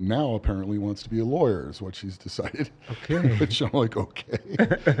now apparently wants to be a lawyer, is what she's decided. Okay. Which I'm like,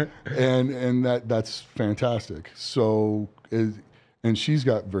 okay. and that's fantastic. So, and she's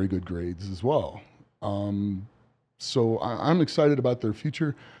got very good grades as well. So I'm excited about their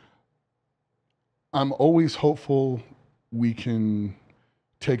future. I'm always hopeful we can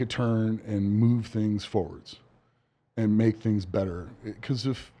take a turn and move things forwards and make things better. Because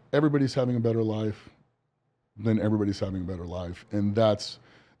if everybody's having a better life, then everybody's having a better life. And that's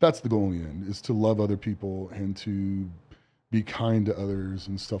the goal in the end, is to love other people and to be kind to others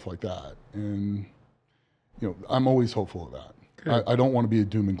and stuff like that. And, I'm always hopeful of that. I don't want to be a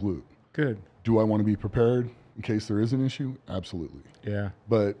doom and gloom. Good. Do I want to be prepared in case there is an issue? Absolutely. Yeah.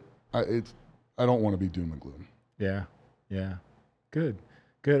 But I don't want to be doom and gloom. Yeah. Yeah. Good.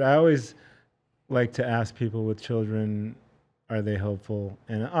 I always like to ask people with children, are they hopeful?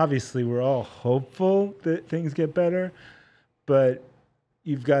 And obviously we're all hopeful that things get better, but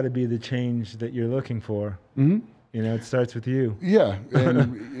you've got to be the change that you're looking for. Mm-hmm. It starts with you. Yeah.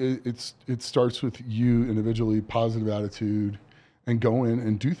 And it starts with you individually, positive attitude, and go in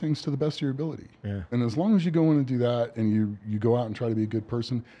and do things to the best of your ability. Yeah. And as long as you go in and do that and you go out and try to be a good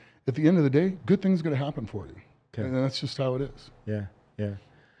person, at the end of the day, good things are going to happen for you. Okay. And that's just how it is. Yeah.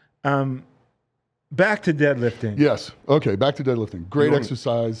 Back to deadlifting. Yes. Okay. Back to deadlifting. Great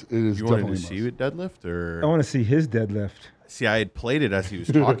exercise. It is. You definitely wanted to see you at deadlift, or I want to see his deadlift. See, I had played it as he was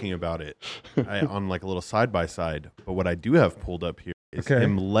talking about it on like a little side by side. But what I do have pulled up here is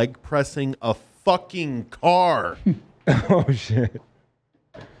him leg pressing a fucking car. Oh shit.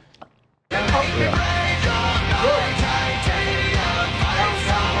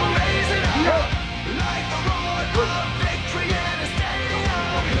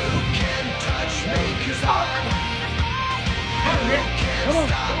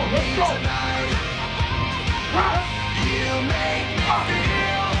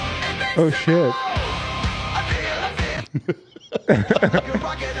 Oh shit.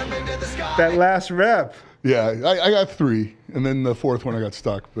 That last rep. Yeah, I got 3, and then the 4th one I got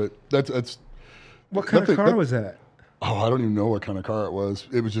stuck. But that's. What kind of car was that? Oh, I don't even know what kind of car it was.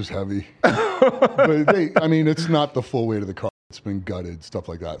 It was just heavy. But it's not the full weight of the car. It's been gutted, stuff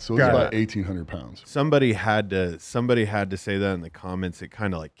like that. So it was about 1,800 pounds. Somebody had to say that in the comments. It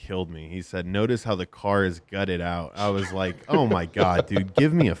kind of like killed me. He said, "Notice how the car is gutted out." I was like, "Oh my god, dude,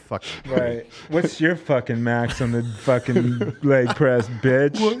 give me a fucking break." Right. What's your fucking max on the fucking leg press,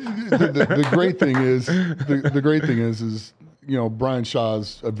 bitch? Well, the great thing is Brian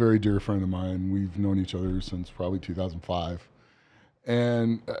Shaw's a very dear friend of mine. We've known each other since probably 2005,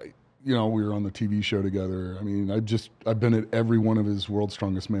 and. We were on the TV show together. I mean, I've been at every one of his World's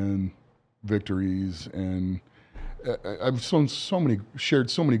Strongest Man victories, and I've shared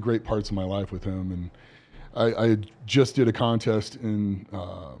so many great parts of my life with him. And I just did a contest in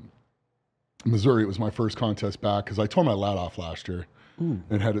Missouri. It was my first contest back because I tore my lat off last year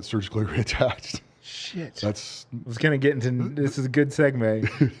and had it surgically reattached. Shit. I was going to get into this. Is a good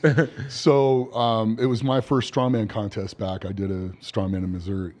segue. So it was my first strongman contest back. I did a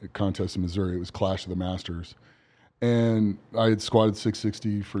strongman contest in Missouri. It was Clash of the Masters, And I had squatted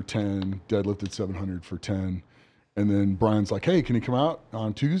 660 for 10, deadlifted 700 for 10. And then Brian's like, hey, can you come out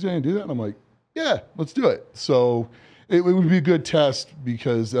on Tuesday and do that? And I'm like, yeah, let's do it. So it would be a good test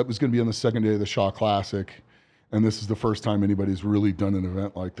because that was going to be on the second day of the Shaw Classic. And this is the first time anybody's really done an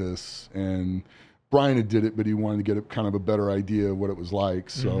event like this. And Brian had did it, but he wanted to get a kind of a better idea of what it was like.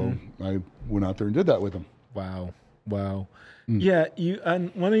 So I went out there and did that with him. Wow. Yeah, you on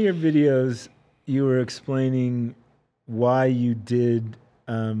one of your videos, you were explaining why you did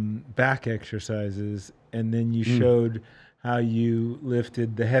back exercises, and then you showed how you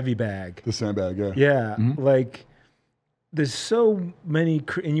lifted the heavy bag. The sandbag, yeah. Yeah, like there's so many,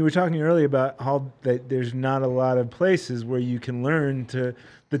 and you were talking earlier about how that there's not a lot of places where you can learn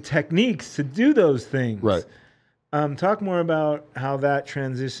the techniques to do those things. Right. Talk more about how that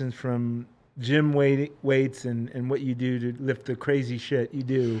transitions from gym weights and what you do to lift the crazy shit you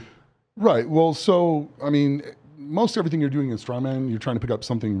do. Right. Well, so, I mean, most everything you're doing in strongman, you're trying to pick up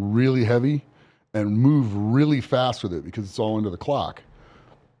something really heavy and move really fast with it because it's all under the clock.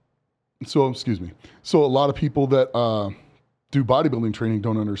 So, excuse me. So a lot of people that do bodybuilding training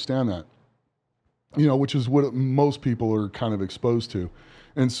don't understand that, you know, which is what most people are kind of exposed to.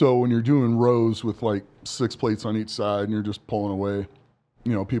 And so when you're doing rows with like 6 plates on each side and you're just pulling away,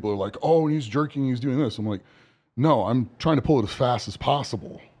 you know, people are like, oh, he's jerking, he's doing this. I'm like, no, I'm trying to pull it as fast as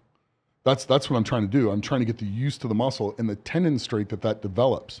possible. That's what I'm trying to do. I'm trying to get the use to the muscle and the tendon strength that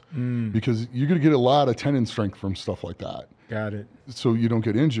develops because you're going to get a lot of tendon strength from stuff like that. Got it. So you don't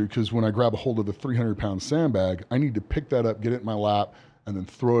get injured because when I grab a hold of the 300-pound sandbag, I need to pick that up, get it in my lap, and then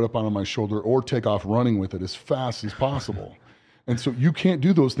throw it up onto my shoulder or take off running with it as fast as possible. And so you can't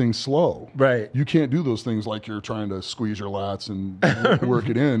do those things slow. Right. You can't do those things like you're trying to squeeze your lats and work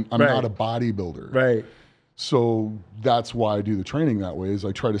it in. I'm not a bodybuilder. Right. So that's why I do the training that way is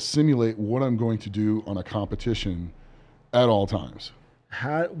I try to simulate what I'm going to do on a competition at all times.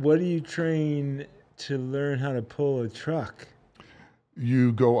 What do you train to learn how to pull a truck?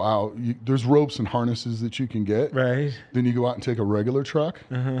 You go out, there's ropes and harnesses that you can get. Right. Then you go out and take a regular truck.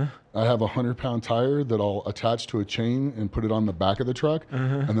 I have a 100-pound tire that I'll attach to a chain and put it on the back of the truck.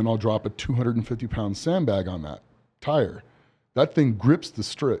 And then I'll drop a 250-pound sandbag on that tire. That thing grips the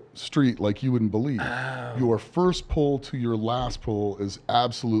street like you wouldn't believe. Oh. Your first pull to your last pull is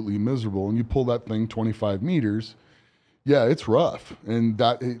absolutely miserable. And you pull that thing 25 meters. Yeah, it's rough.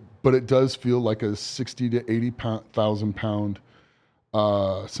 But it does feel like a 60 to 80,000 pound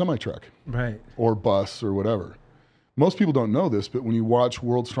semi-truck. Right. Or bus or whatever. Most people don't know this, but when you watch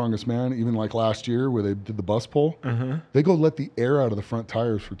World's Strongest Man, even like last year where they did the bus pull, they go let the air out of the front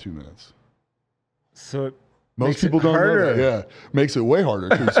tires for 2 minutes. So most people don't know that. Yeah, makes it way harder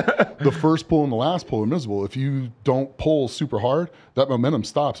because the first pull and the last pull are miserable. If you don't pull super hard, that momentum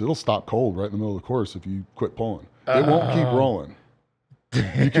stops. It'll stop cold right in the middle of the course if you quit pulling. It won't keep rolling.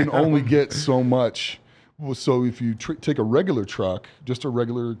 You can only get so much. So if you take a regular truck, just a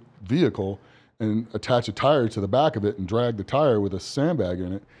regular vehicle, and attach a tire to the back of it and drag the tire with a sandbag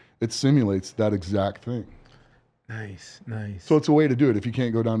in it, it simulates that exact thing. Nice. So it's a way to do it. If you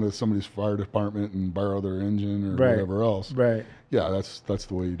can't go down to somebody's fire department and borrow their engine or whatever else. Right. Yeah, that's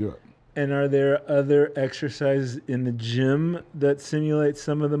the way you do it. And are there other exercises in the gym that simulate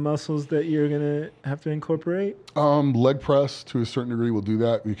some of the muscles that you're going to have to incorporate? Leg press to a certain degree will do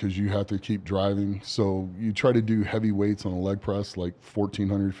that because you have to keep driving. So you try to do heavy weights on a leg press, like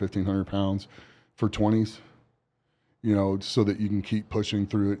 1,400, 1,500 pounds for 20s. You know, so that you can keep pushing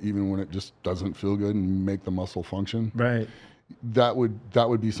through it even when it just doesn't feel good and make the muscle function. Right. That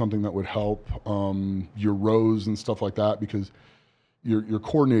would be something that would help your rows and stuff like that because you're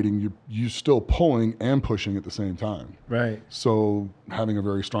coordinating. You're still pulling and pushing at the same time. Right. So having a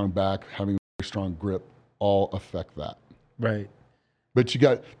very strong back, having a very strong grip, all affect that. Right. But you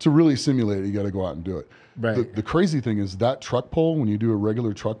got to really simulate it. You got to go out and do it. Right. The crazy thing is that truck pull, when you do a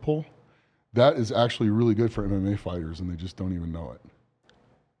regular truck pull, that is actually really good for MMA fighters, and they just don't even know it.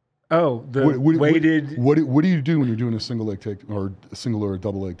 Oh, weighted. What do you do when you're doing a single leg take or a single or a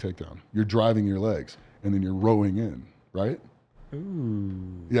double leg takedown? You're driving your legs, and then you're rowing in, right?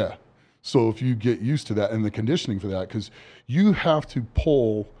 Ooh. Yeah. So if you get used to that and the conditioning for that, because you have to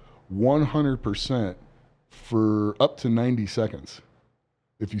pull 100% for up to 90 seconds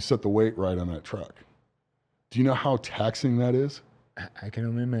if you set the weight right on that truck. Do you know how taxing that is? I can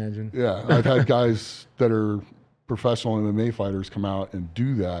only imagine. Yeah, I've had guys that are professional MMA fighters come out and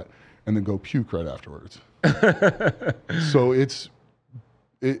do that and then go puke right afterwards. So it's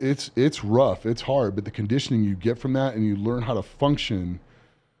rough, it's hard, but the conditioning you get from that and you learn how to function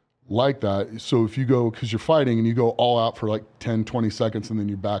like that. So if you go, because you're fighting and you go all out for like 10, 20 seconds and then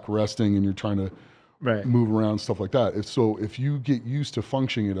you're back resting and you're trying to right, move around, stuff like that. If you get used to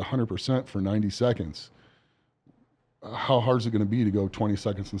functioning at 100% for 90 seconds, how hard is it going to be to go 20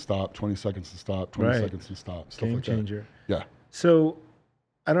 seconds and stop, 20 seconds and stop, 20 seconds and stop, stuff Game like changer. that. Yeah. So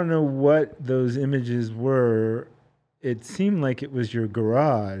I don't know what those images were. It seemed like it was your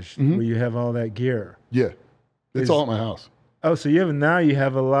garage where you have all that gear. Yeah. It's all at my house. Oh, so you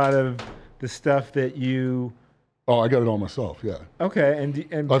have a lot of the stuff that you... Oh, I got it all myself, yeah. Okay,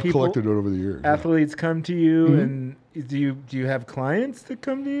 and I've collected it over the years. Athletes come to you, and do you have clients that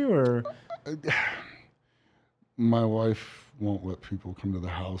come to you, or? My wife won't let people come to the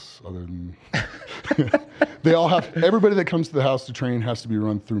house other than everybody that comes to the house to train has to be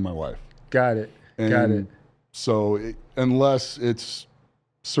run through my wife. Got it. Got it. So unless it's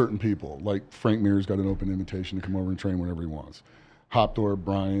certain people, like Frank Mir's got an open invitation to come over and train whenever he wants. Hopdor,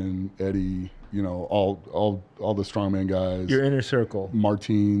 Brian, Eddie, all the strongman guys. Your inner circle.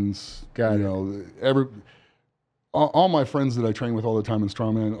 Martins. All my friends that I train with all the time in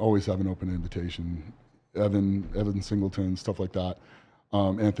strongman always have an open invitation. Evan Singleton, stuff like that.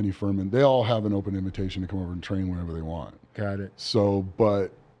 Anthony Furman, they all have an open invitation to come over and train whenever they want. Got it. So,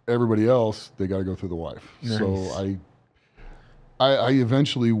 but everybody else, they got to go through the wife. Nice. So I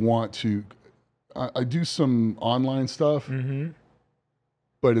eventually want to, I do some online stuff,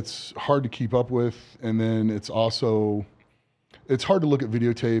 but it's hard to keep up with. And then it's hard to look at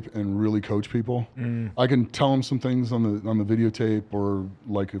videotape and really coach people. I can tell them some things on the videotape, or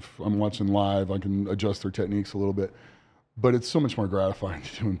like if I'm watching live, I can adjust their techniques a little bit. But it's so much more gratifying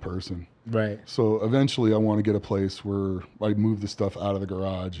to do in person. Right. So eventually I want to get a place where I move the stuff out of the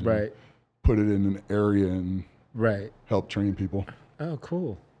garage and put it in an area and help train people. Oh,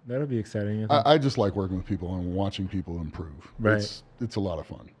 cool. That'll be exciting. I just like working with people and watching people improve. Right. It's a lot of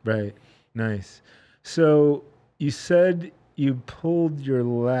fun. Right. Nice. So you said you tore your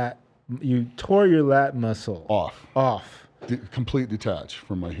lat muscle. Off. Complete detach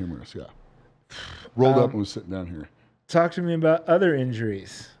from my humerus, yeah. Rolled up and was sitting down here. Talk to me about other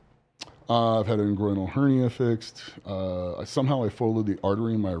injuries. I've had an inguinal hernia fixed. Somehow I folded the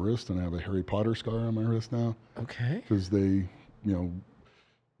artery in my wrist, and I have a Harry Potter scar on my wrist now. Okay. Because they,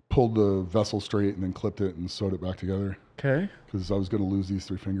 pulled the vessel straight and then clipped it and sewed it back together. Okay. Because I was going to lose these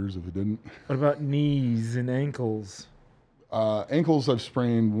 3 fingers if it didn't. What about knees and ankles? Ankles, I've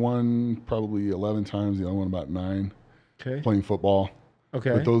sprained one probably 11 times, the other one about 9. Okay. Playing football.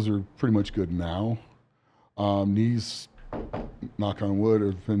 Okay. But those are pretty much good now. Knees, knock on wood,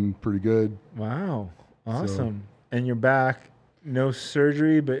 have been pretty good. Wow. Awesome. And your back, no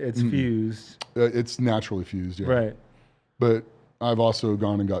surgery, but it's fused. It's naturally fused, yeah. Right. But I've also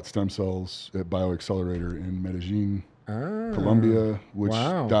gone and got stem cells at BioAccelerator in Medellin, Colombia, which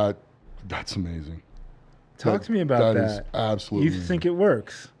that's amazing. Talk to me about that. That is absolutely. You think it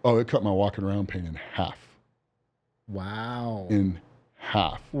works? Oh, it cut my walking around pain in half. Wow. In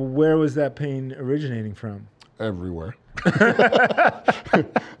half. Well, where was that pain originating from? Everywhere.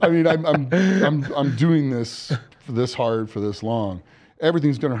 I mean, I'm doing this for this hard for this long.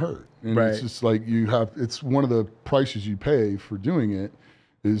 Everything's going to hurt. And it's just like it's one of the prices you pay for doing it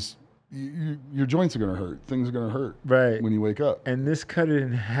is your joints are going to hurt. Things are going to hurt when you wake up. And this cut it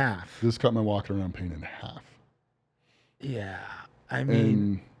in half. This cut my walking around pain in half. Yeah. I mean.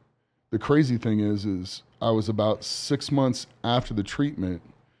 And the crazy thing is I was about 6 months after the treatment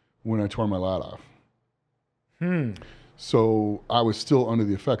when I tore my lat off. So I was still under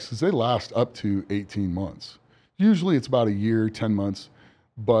the effects because they last up to 18 months. Usually it's about a year, 10 months,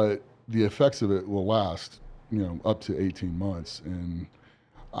 but the effects of it will last, up to 18 months. And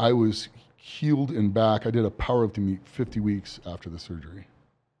I was healed and back. I did a powerlifting meet 50 weeks after the surgery.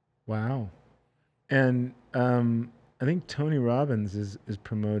 Wow. And I think Tony Robbins is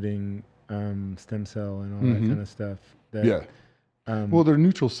promoting stem cell and all that kind of stuff. Well, they're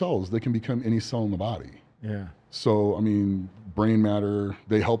neutral cells. They can become any cell in the body. Yeah. So, I mean, brain matter,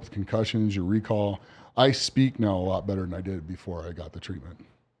 they help with concussions, your recall. I speak now a lot better than I did before I got the treatment.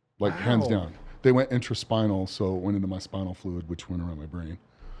 Like, hands down. They went intraspinal, so it went into my spinal fluid, which went around my brain.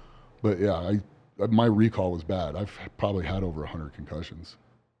 But yeah, my recall was bad. I've probably had over 100 concussions.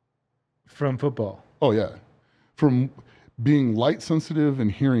 From football? Oh, yeah. From being light sensitive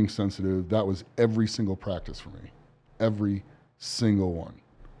and hearing sensitive, that was every single practice for me. Every single one.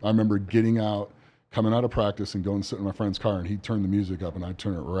 I remember coming out of practice and going and sit in my friend's car, and he'd turn the music up and I'd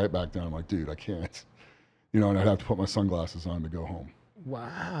turn it right back down. I'm like, dude, I can't. And I'd have to put my sunglasses on to go home.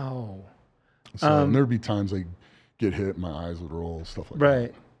 Wow. So there'd be times I get hit, my eyes would roll, stuff like that.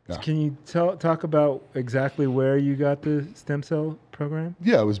 Right. Yeah. Can you talk about exactly where you got the stem cell program?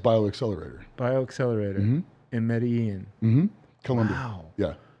 Yeah, it was BioAccelerator. BioAccelerator in Medellin. Colombia. Wow.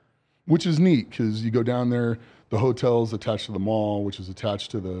 Yeah. which is neat because you go down there, the hotel's attached to the mall, which is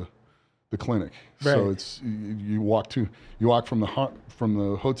attached to the clinic. Right. So it's you walk from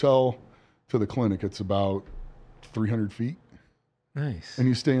the hotel to the clinic. It's about 300 feet. Nice. And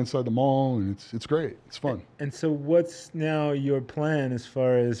you stay inside the mall, and it's great. It's fun. And so what's now your plan as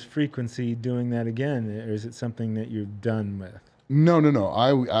far as frequency doing that again? Or is it something that you're done with? No.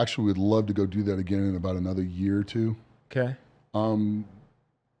 I actually would love to go do that again in about another year or two. Okay.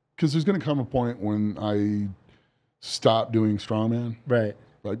 Because there's going to come a point when I stop doing strongman. Right.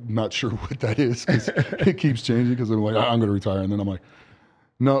 I'm not sure what that is because it keeps changing because I'm like, I'm going to retire. And then I'm like,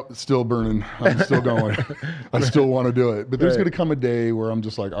 no, it's still burning. I'm still going. I still want to do it. But there's going to come a day where I'm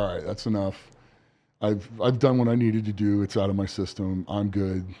just like, all right, that's enough. I've done what I needed to do. It's out of my system. I'm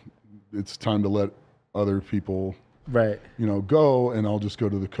good. It's time to let other people, go, and I'll just go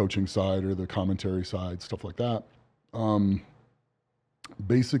to the coaching side or the commentary side, stuff like that.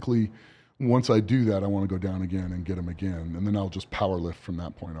 Basically, once I do that, I want to go down again and get them again, and then I'll just power lift from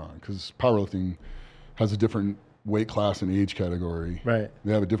that point on because powerlifting has a different weight class and age category. Right.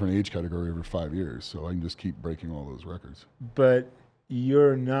 They have a different age category every 5 years, so I can just keep breaking all those records. But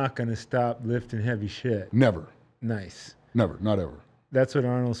you're not going to stop lifting heavy shit. Never. Nice. Never. Not ever. That's what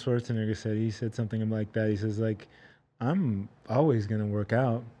Arnold Schwarzenegger said. He said something like that. He says, like, I'm always going to work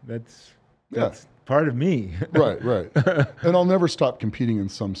out. That's part of me. Right. And I'll never stop competing in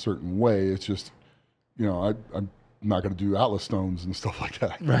some certain way. It's just, I'm not going to do Atlas stones and stuff like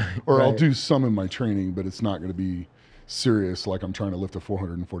that. Right. Or I'll do some in my training, but it's not going to be serious like I'm trying to lift a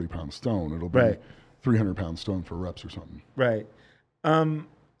 440-pound stone. It'll be 300-pound stone for reps or something. Right.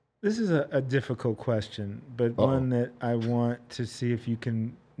 This is a difficult question, but one that I want to see if you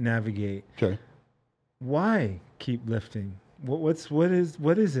can navigate. Okay. Why keep lifting? What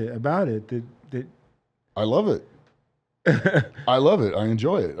is it about it that I love it. I love it. I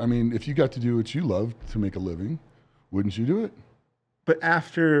enjoy it. I mean, if you got to do what you love to make a living, wouldn't you do it? But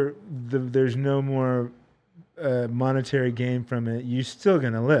after there's no more monetary gain from it, you're still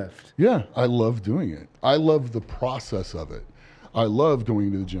going to lift. Yeah, I love doing it. I love the process of it. I love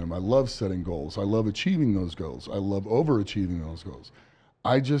going to the gym. I love setting goals. I love achieving those goals. I love overachieving those goals.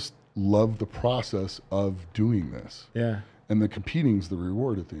 I just love the process of doing this. Yeah. And the competing's the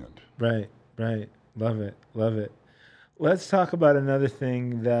reward at the end. Right. Love it. Let's talk about another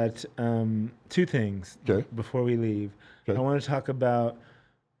thing that, two things before we leave. Okay. I want to talk about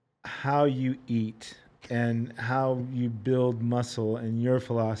how you eat and how you build muscle and your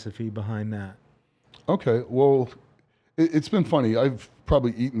philosophy behind that. Okay. Well, it's been funny. I've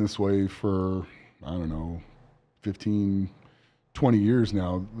probably eaten this way for, 15, 20 years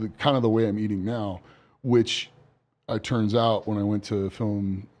now, kind of the way I'm eating now, which it turns out when I went to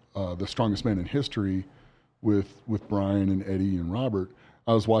film The Strongest Man in History with Brian and Eddie and Robert,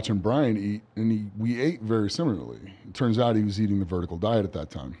 I was watching Brian eat, and we ate very similarly. It turns out he was eating the vertical diet at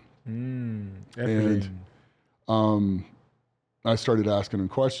that time. And I started asking him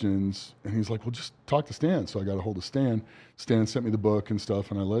questions, and he's like, well, just talk to Stan. So I got a hold of Stan. Stan sent me the book and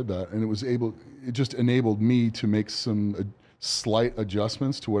stuff, and I led that. And it just enabled me to make some slight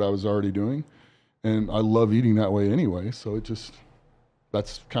adjustments to what I was already doing. And I love eating that way anyway, so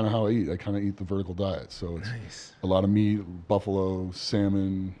that's kind of how I eat. I kind of eat the vertical diet. So it's a lot of meat, buffalo,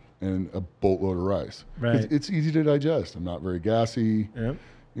 salmon, and a boatload of rice. Right. It's easy to digest. I'm not very gassy. Yep.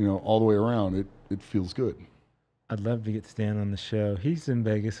 All the way around, it feels good. I'd love to get Stan on the show. He's in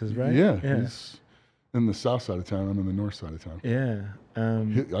Vegas, right? Yeah. He's in the south side of town. I'm in the north side of town. Yeah.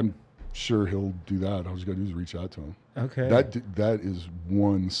 I'm sure he'll do that. All you got to do is reach out to him. Okay. That is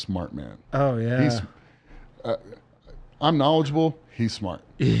one smart man. Oh, yeah. I'm knowledgeable. He's smart.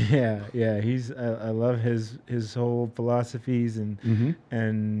 Yeah. I love his whole philosophies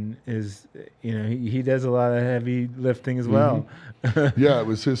and his, he does a lot of heavy lifting as well. Yeah, it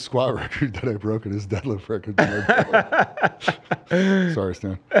was his squat record that I broke and his deadlift record. Sorry,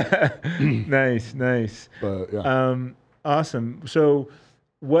 Stan. Nice. But yeah. Awesome. So,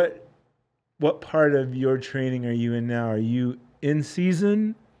 what part of your training are you in now? Are you in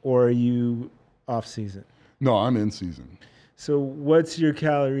season or are you off season? No, I'm in season. So what's your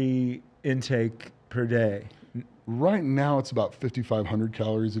calorie intake per day? Right now, it's about 5,500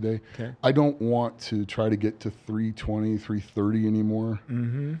 calories a day. Okay. I don't want to try to get to 320, 330 anymore.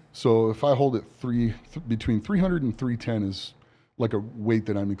 Mm-hmm. So if I hold it between 300 and 310 is like a weight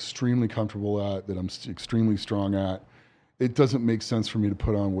that I'm extremely comfortable at, that I'm extremely strong at. It doesn't make sense for me to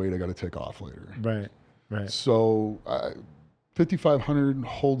put on weight I got to take off later. Right. So 5,500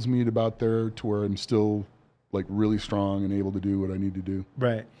 holds me at about there to where I'm still like really strong and able to do what I need to do.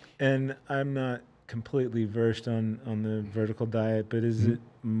 Right. And I'm not completely versed on the vertical diet, but is it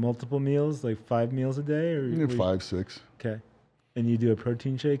multiple meals, like 5 meals a day, or 5, 6? Okay, and you do a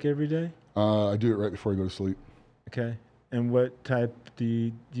protein shake every day? I do it right before I go to sleep. Okay, and what type do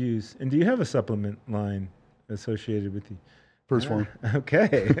you use? And do you have a supplement line associated with you? First Form.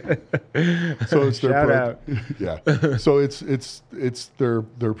 Okay. So it's their shout out. Yeah. So it's their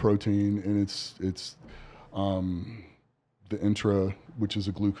protein, and it's the Intra, which is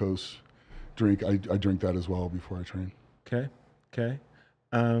a glucose drink. I drink that as well before I train. Okay.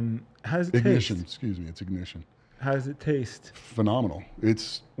 How does it Ignition, taste? excuse me, it's Ignition. How does it taste? Phenomenal.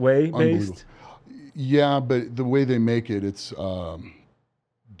 It's Whey based? Yeah, but the way they make it, it's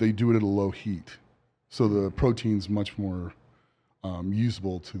they do it at a low heat, so the protein's much more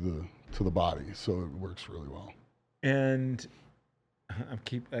usable to the body, so it works really well. And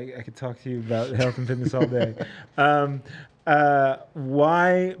I could talk to you about health and fitness all day.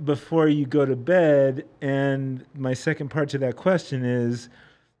 Why before you go to bed? And my second part to that question is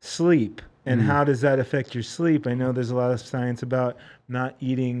sleep. And how does that affect your sleep? I know there's a lot of science about not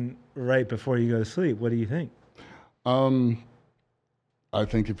eating right before you go to sleep. What do you think? I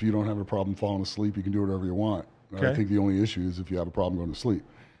think if you don't have a problem falling asleep, you can do whatever you want. Okay. I think the only issue is if you have a problem going to sleep.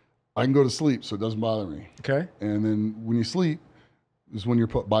 I can go to sleep, so it doesn't bother me. Okay. And then when you sleep is when your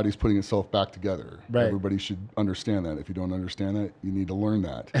body's putting itself back together. Right. Everybody should understand that. If you don't understand that, you need to learn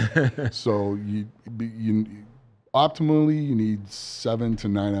that. So you optimally, you need 7 to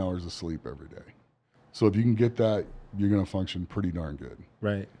 9 hours of sleep every day. So if you can get that, you're going to function pretty darn good.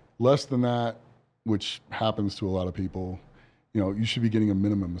 Right. Less than that, which happens to a lot of people, you should be getting a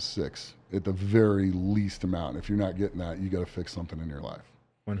minimum of 6 at the very least amount. If you're not getting that, you got to fix something in your life.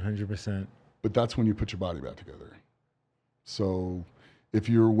 100%. But that's when you put your body back together. So if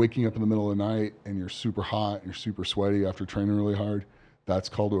you're waking up in the middle of the night and you're super hot and you're super sweaty after training really hard, that's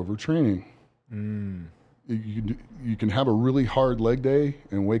called overtraining. You can have a really hard leg day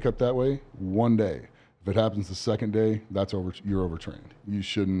and wake up that way one day. If it happens the second day, you're overtrained. You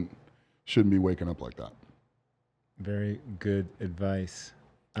shouldn't be waking up like that. Very good advice.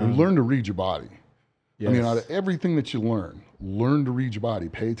 And learn to read your body. Yes. I mean, out of everything that you learn to read your body.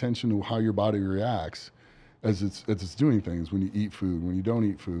 Pay attention to how your body reacts as it's doing things. When you eat food, when you don't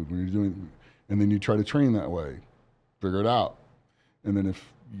eat food, and then you try to train that way. Figure it out. And then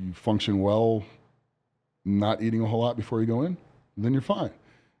if you function well, not eating a whole lot before you go in, then you're fine.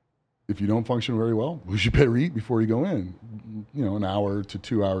 If you don't function very well, you better eat before you go in, an hour to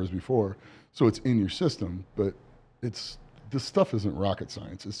 2 hours before. So it's in your system, but this stuff isn't rocket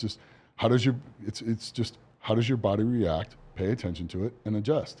science. It's just how does your body react? Pay attention to it and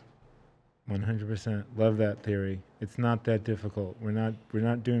adjust. 100%. Love that theory. It's not that difficult. We're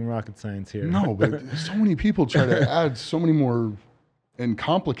not doing rocket science here. No, but so many people try to add so many more and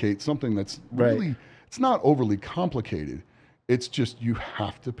complicate something that's really, it's not overly complicated. It's just you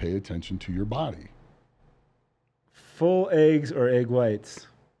have to pay attention to your body. Full eggs or egg whites?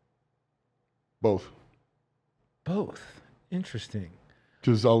 Both. Interesting.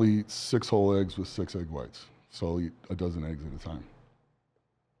 Because I'll eat 6 whole eggs with 6 egg whites. So I'll eat a dozen eggs at a time.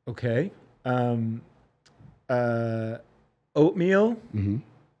 Okay. Oatmeal? Mm-hmm.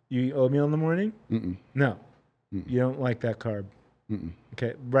 You eat oatmeal in the morning? Mm-mm. No. Mm-mm. You don't like that carb? Mm-mm.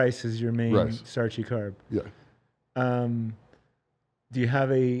 Okay. Rice is your main starchy carb. Yeah. Do you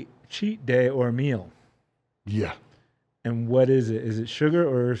have a cheat day or meal? Yeah. And what is it? Is it sugar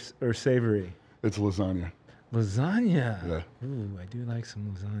or savory? It's lasagna. Lasagna? Yeah. Ooh, I do like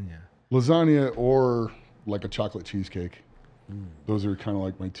some lasagna. Lasagna or like a chocolate cheesecake. Those are kind of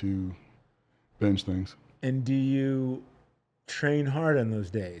like my 2 binge things. And do you train hard on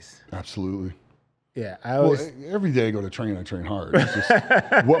those days? Absolutely. Yeah, every day I go to train, I train hard. It's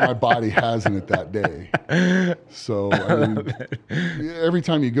just what my body has in it that day. So every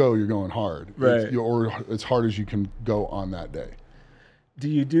time you go, you're going hard. Right. Or as hard as you can go on that day. Do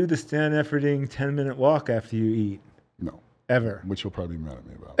you do the Stan Efferding 10-minute walk after you eat? No. Ever? Which you'll probably be mad at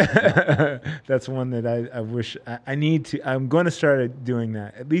me about. That's one that I wish I need to. I'm going to start doing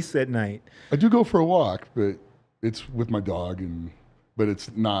that, at least at night. I do go for a walk, but it's with my dog, but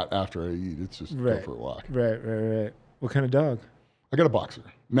it's not after I eat. It's just go for a walk. Right. What kind of dog? I got a boxer.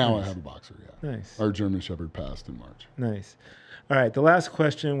 Now Nice. I have a boxer, yeah. Nice. Our German Shepherd passed in March. Nice. All right, the last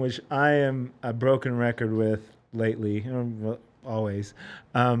question, which I am a broken record with lately, always.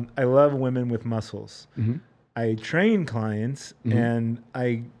 I love women with muscles. Mm-hmm. I train clients, and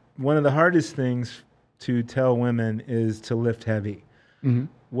one of the hardest things to tell women is to lift heavy. Mm-hmm.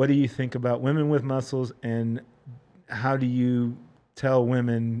 What do you think about women with muscles, and how do you tell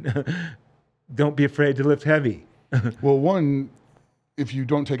women don't be afraid to lift heavy? Well, one, if you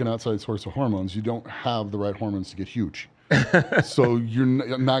don't take an outside source of hormones, you don't have the right hormones to get huge. So you're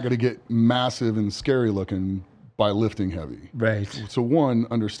not going to get massive and scary looking by lifting heavy. Right. So one,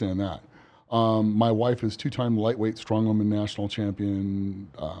 understand that. My wife is 2-time lightweight strongwoman national champion,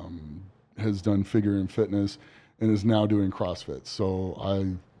 has done figure and fitness, and is now doing CrossFit. So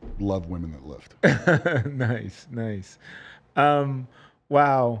I love women that lift. Nice.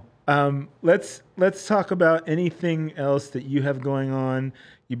 Wow. Let's talk about anything else that you have going on.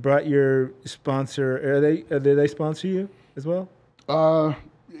 You brought your sponsor. Do they sponsor you as well?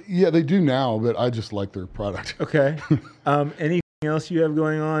 Yeah, they do now, but I just like their product. Okay. Anything else you have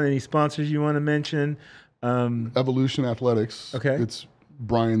going on? Any sponsors you want to mention? Evolution Athletics. Okay. It's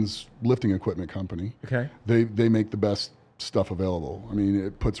Brian's lifting equipment company. Okay. They make the best stuff available. I mean,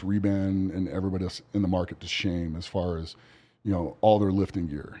 it puts Reband and everybody else in the market to shame as far as, all their lifting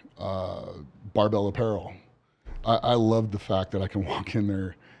gear. Barbell apparel. I love the fact that I can walk in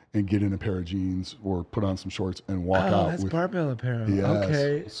there and get in a pair of jeans or put on some shorts and walk out. That's Barbell apparel. Yes.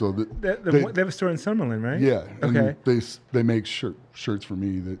 Okay. So they have a store in Summerlin, right? Yeah. Okay. They make shirts for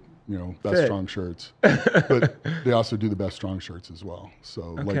me that, best strong shirts. But they also do the best strong shirts as well.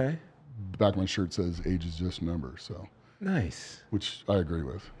 So like the back of my shirt says age is just a number. So nice. Which I agree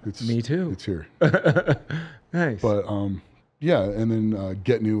with. Me too. It's here. Nice. But yeah, and then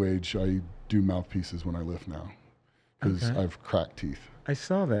Get New Age, I do mouthpieces when I lift now because I've cracked teeth. I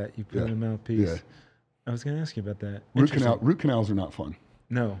saw that you put in a mouthpiece. Yeah. I was going to ask you about that. Root canals are not fun.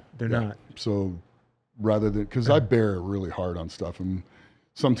 No, they're not. So rather than, because I bear really hard on stuff, and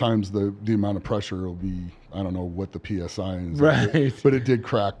sometimes the amount of pressure will be, I don't know what the PSI is. Right. But it did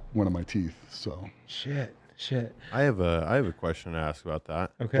crack one of my teeth. So shit. I have a question to ask about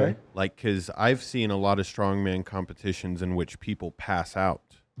that. Okay. Like, because I've seen a lot of strongman competitions in which people pass out.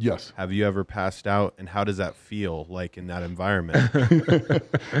 Yes. Have you ever passed out, and how does that feel like in that environment?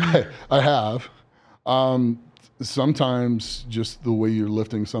 I have. Sometimes just the way you're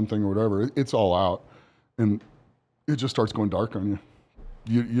lifting something or whatever, it's all out, and it just starts going dark on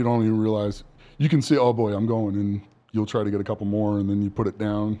you. You don't even realize. You can see, oh boy, I'm going, and you'll try to get a couple more, and then you put it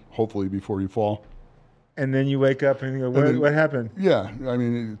down, hopefully before you fall. And then you wake up and you go, what happened? Yeah, I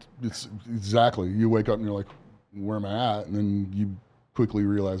mean, it's exactly. You wake up and you're like, where am I at? And then you quickly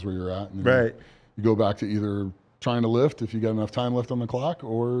realize where you're at. And then you go back to either trying to lift if you got enough time left on the clock,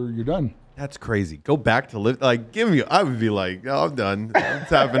 or you're done. That's crazy. Go back to lift. Like, I would be like, oh, I'm done. I'm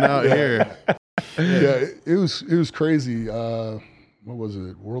tapping out here. Yeah, it was crazy. What was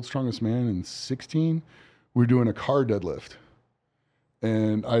it? World's Strongest Man in 2016. We were doing a car deadlift.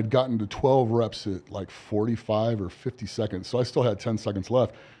 And I'd gotten to 12 reps at like 45 or 50 seconds. So I still had 10 seconds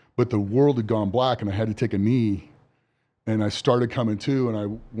left. But the world had gone black, and I had to take a knee. And I started coming to, and I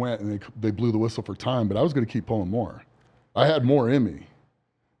went, and they blew the whistle for time. But I was going to keep pulling more. I had more in me.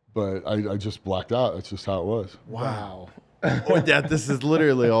 But I just blacked out. That's just how it was. Wow. This is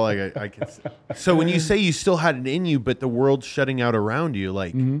literally all I can say. So when you say you still had it in you, but the world's shutting out around you,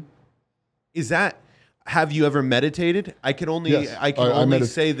 like, is that... Have you ever meditated? I can only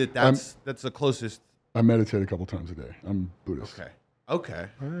say that's the closest. I meditate a couple times a day. I'm Buddhist. Okay.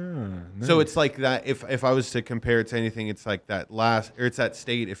 Nice. So it's like that. If I was to compare it to anything, it's like that it's that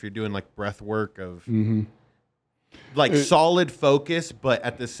state. If you're doing like breath work of solid focus, but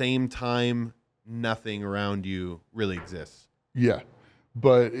at the same time, nothing around you really exists. Yeah,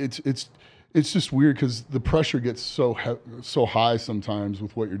 but it's just weird because the pressure gets so high sometimes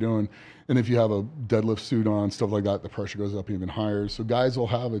with what you're doing. And if you have a deadlift suit on, stuff like that, the pressure goes up even higher. So guys will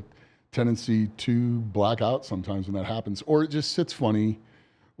have a tendency to black out sometimes when that happens. Or it just sits funny,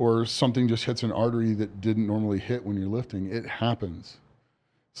 or something just hits an artery that didn't normally hit when you're lifting. It happens.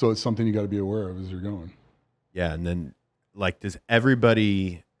 So it's something you got to be aware of as you're going. Yeah, and then, like, does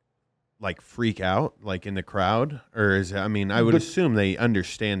everybody, like, freak out, like, in the crowd? Or is it, I mean, I would assume they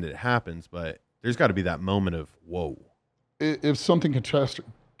understand that it happens, but there's got to be that moment of, whoa. If something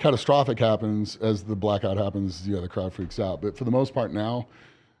catastrophic happens as the blackout happens, the crowd freaks out. But for the most part now,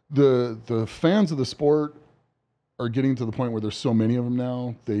 the fans of the sport are getting to the point where there's so many of them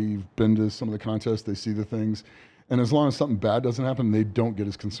now. They've been to some of the contests, they see the things. And as long as something bad doesn't happen, they don't get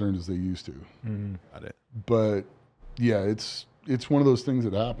as concerned as they used to. Got it. But yeah, it's one of those things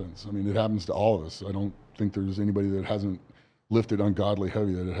that happens. I mean, it happens to all of us. I don't think there's anybody that hasn't lifted ungodly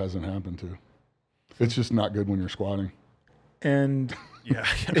heavy that it hasn't happened to. It's just not good when you're squatting. And yeah.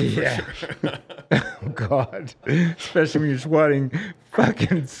 Sure. Oh God, especially when you're squatting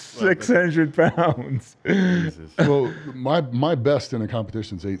fucking 600 pounds. Jesus. Well, my best in a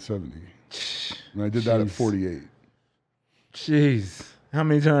competition is 870, and I did that at 48. Jeez, how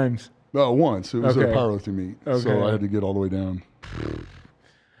many times? Once. It was a powerlifting meet, so I had to get all the way down.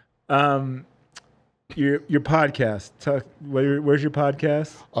 Your podcast. Where's your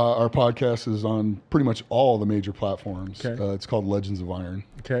podcast? Our podcast is on pretty much all the major platforms. Okay. It's called Legends of Iron.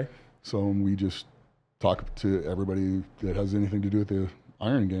 Okay. So we just talk to everybody that has anything to do with the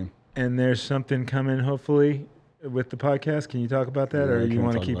Iron game. And there's something coming, hopefully, with the podcast. Can you talk about that, or you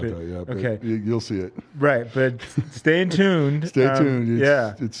want to keep it? Okay. You'll see it. Right, but stay tuned. Stay tuned.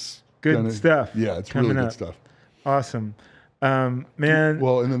 It's good stuff. Yeah, it's coming really up. good stuff. Awesome, man.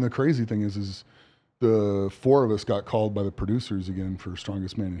 Well, and then the crazy thing is the four of us got called by the producers again for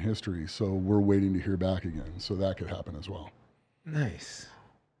Strongest Man in History. So we're waiting to hear back again. So that could happen as well. Nice.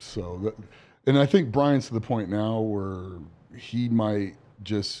 So, and I think Brian's to the point now where he might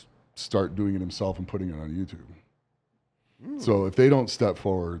just start doing it himself and putting it on YouTube. So if they don't step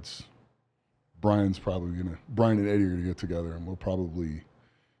forwards, Brian and Eddie are gonna get together and we'll probably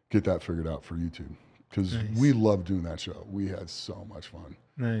get that figured out for YouTube because we love doing that show. We had so much fun.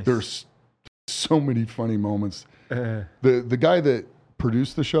 Nice. There's so many funny moments. The guy that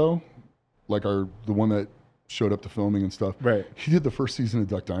produced the show, like the one that showed up to filming and stuff, right? He did the first season of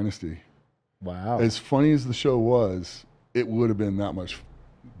Duck Dynasty. Wow. As funny as the show was, it would have been that much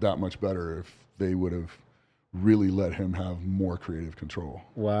better if they would have really let him have more creative control.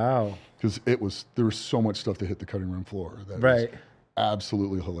 Wow. Because there was so much stuff that hit the cutting room floor that was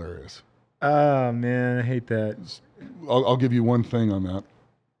absolutely hilarious. Oh man, I hate that. I'll give you one thing on that.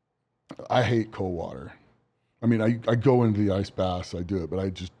 I hate cold water. I mean, I go into the ice baths, I do it,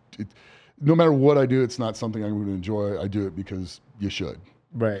 but no matter what I do, it's not something I'm going to enjoy. I do it because you should.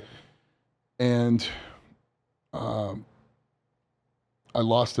 Right. And I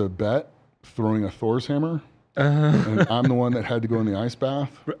lost a bet throwing a Thor's hammer. And I'm the one that had to go in the ice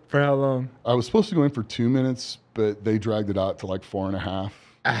bath. For how long? I was supposed to go in for 2 minutes, but they dragged it out to like 4.5.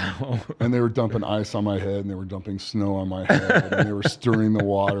 Ow. And they were dumping ice on my head, and they were dumping snow on my head, and they were stirring the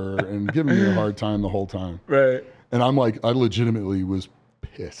water and giving me a hard time the whole time. Right. And I'm like, I legitimately was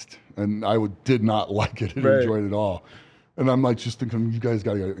pissed, and I did not like it and enjoy it at all. And I'm like, just thinking, you guys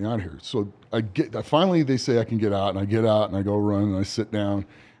got to get me out of here. So finally they say I can get out, and I get out, and I go run, and I sit down.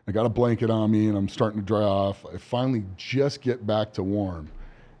 I got a blanket on me, and I'm starting to dry off. I finally just get back to warm,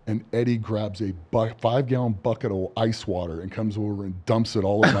 and Eddie grabs a 5-gallon bucket of ice water and comes over and dumps it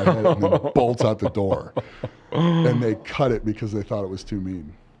all over my head and then bolts out the door. And they cut it because they thought it was too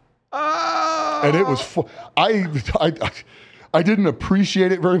mean. Oh. And it was I didn't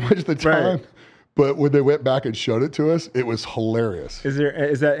appreciate it very much at the time. Right. But when they went back and showed it to us, it was hilarious. Is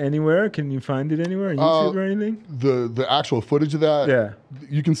that anywhere? Can you find it anywhere on YouTube or anything? The actual footage of that,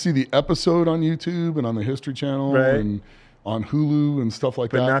 you can see the episode on YouTube and on the History Channel and on Hulu and stuff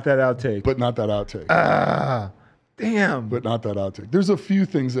like that. But not that outtake. Ah, damn. But not that outtake. There's a few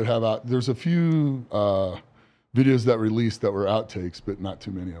things that have there's a few videos that released that were outtakes, but not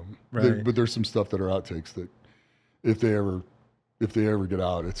too many of them. Right. But there's some stuff that are outtakes that if they ever get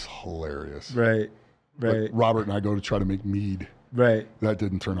out, it's hilarious. Right. Like Robert and I go to try to make mead. Right. That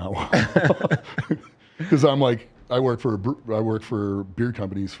didn't turn out well. Because I'm like, I work for beer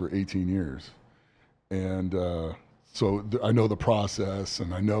companies for 18 years. And so I know the process,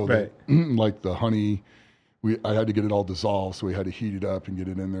 and I know that like the honey, I had to get it all dissolved. So we had to heat it up and get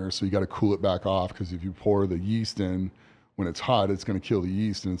it in there. So you got to cool it back off, because if you pour the yeast in when it's hot, it's going to kill the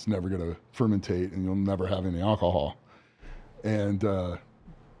yeast, and it's never going to fermentate, and you'll never have any alcohol. And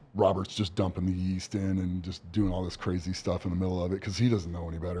Robert's just dumping the yeast in and just doing all this crazy stuff in the middle of it because he doesn't know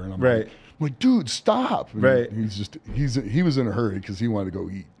any better. And I'm like, dude, stop. And he was in a hurry because he wanted to go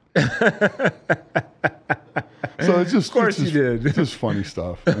eat. So it's just, of course he did. It's just funny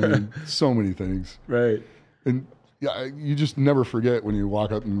stuff. I mean, so many things. Right. And you just never forget when you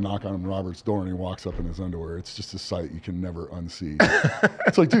walk up and knock on Robert's door and he walks up in his underwear. It's just a sight you can never unsee.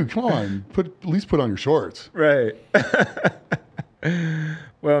 It's like, dude, come on, at least put on your shorts. Right.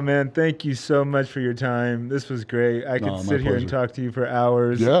 Well, man, thank you so much for your time. This was great. I could sit here and talk to you for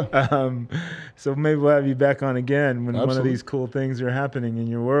hours. Yeah. So maybe we'll have you back on again when one of these cool things are happening in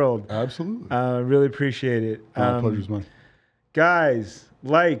your world. Absolutely. Really appreciate it. My pleasure's mine. Guys,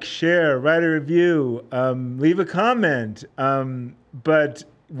 like, share, write a review, leave a comment, but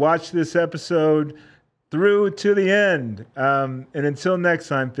watch this episode through to the end. And until next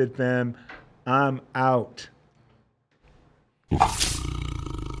time, Fit Fam, I'm out.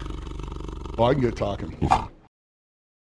 Well, I can get talking.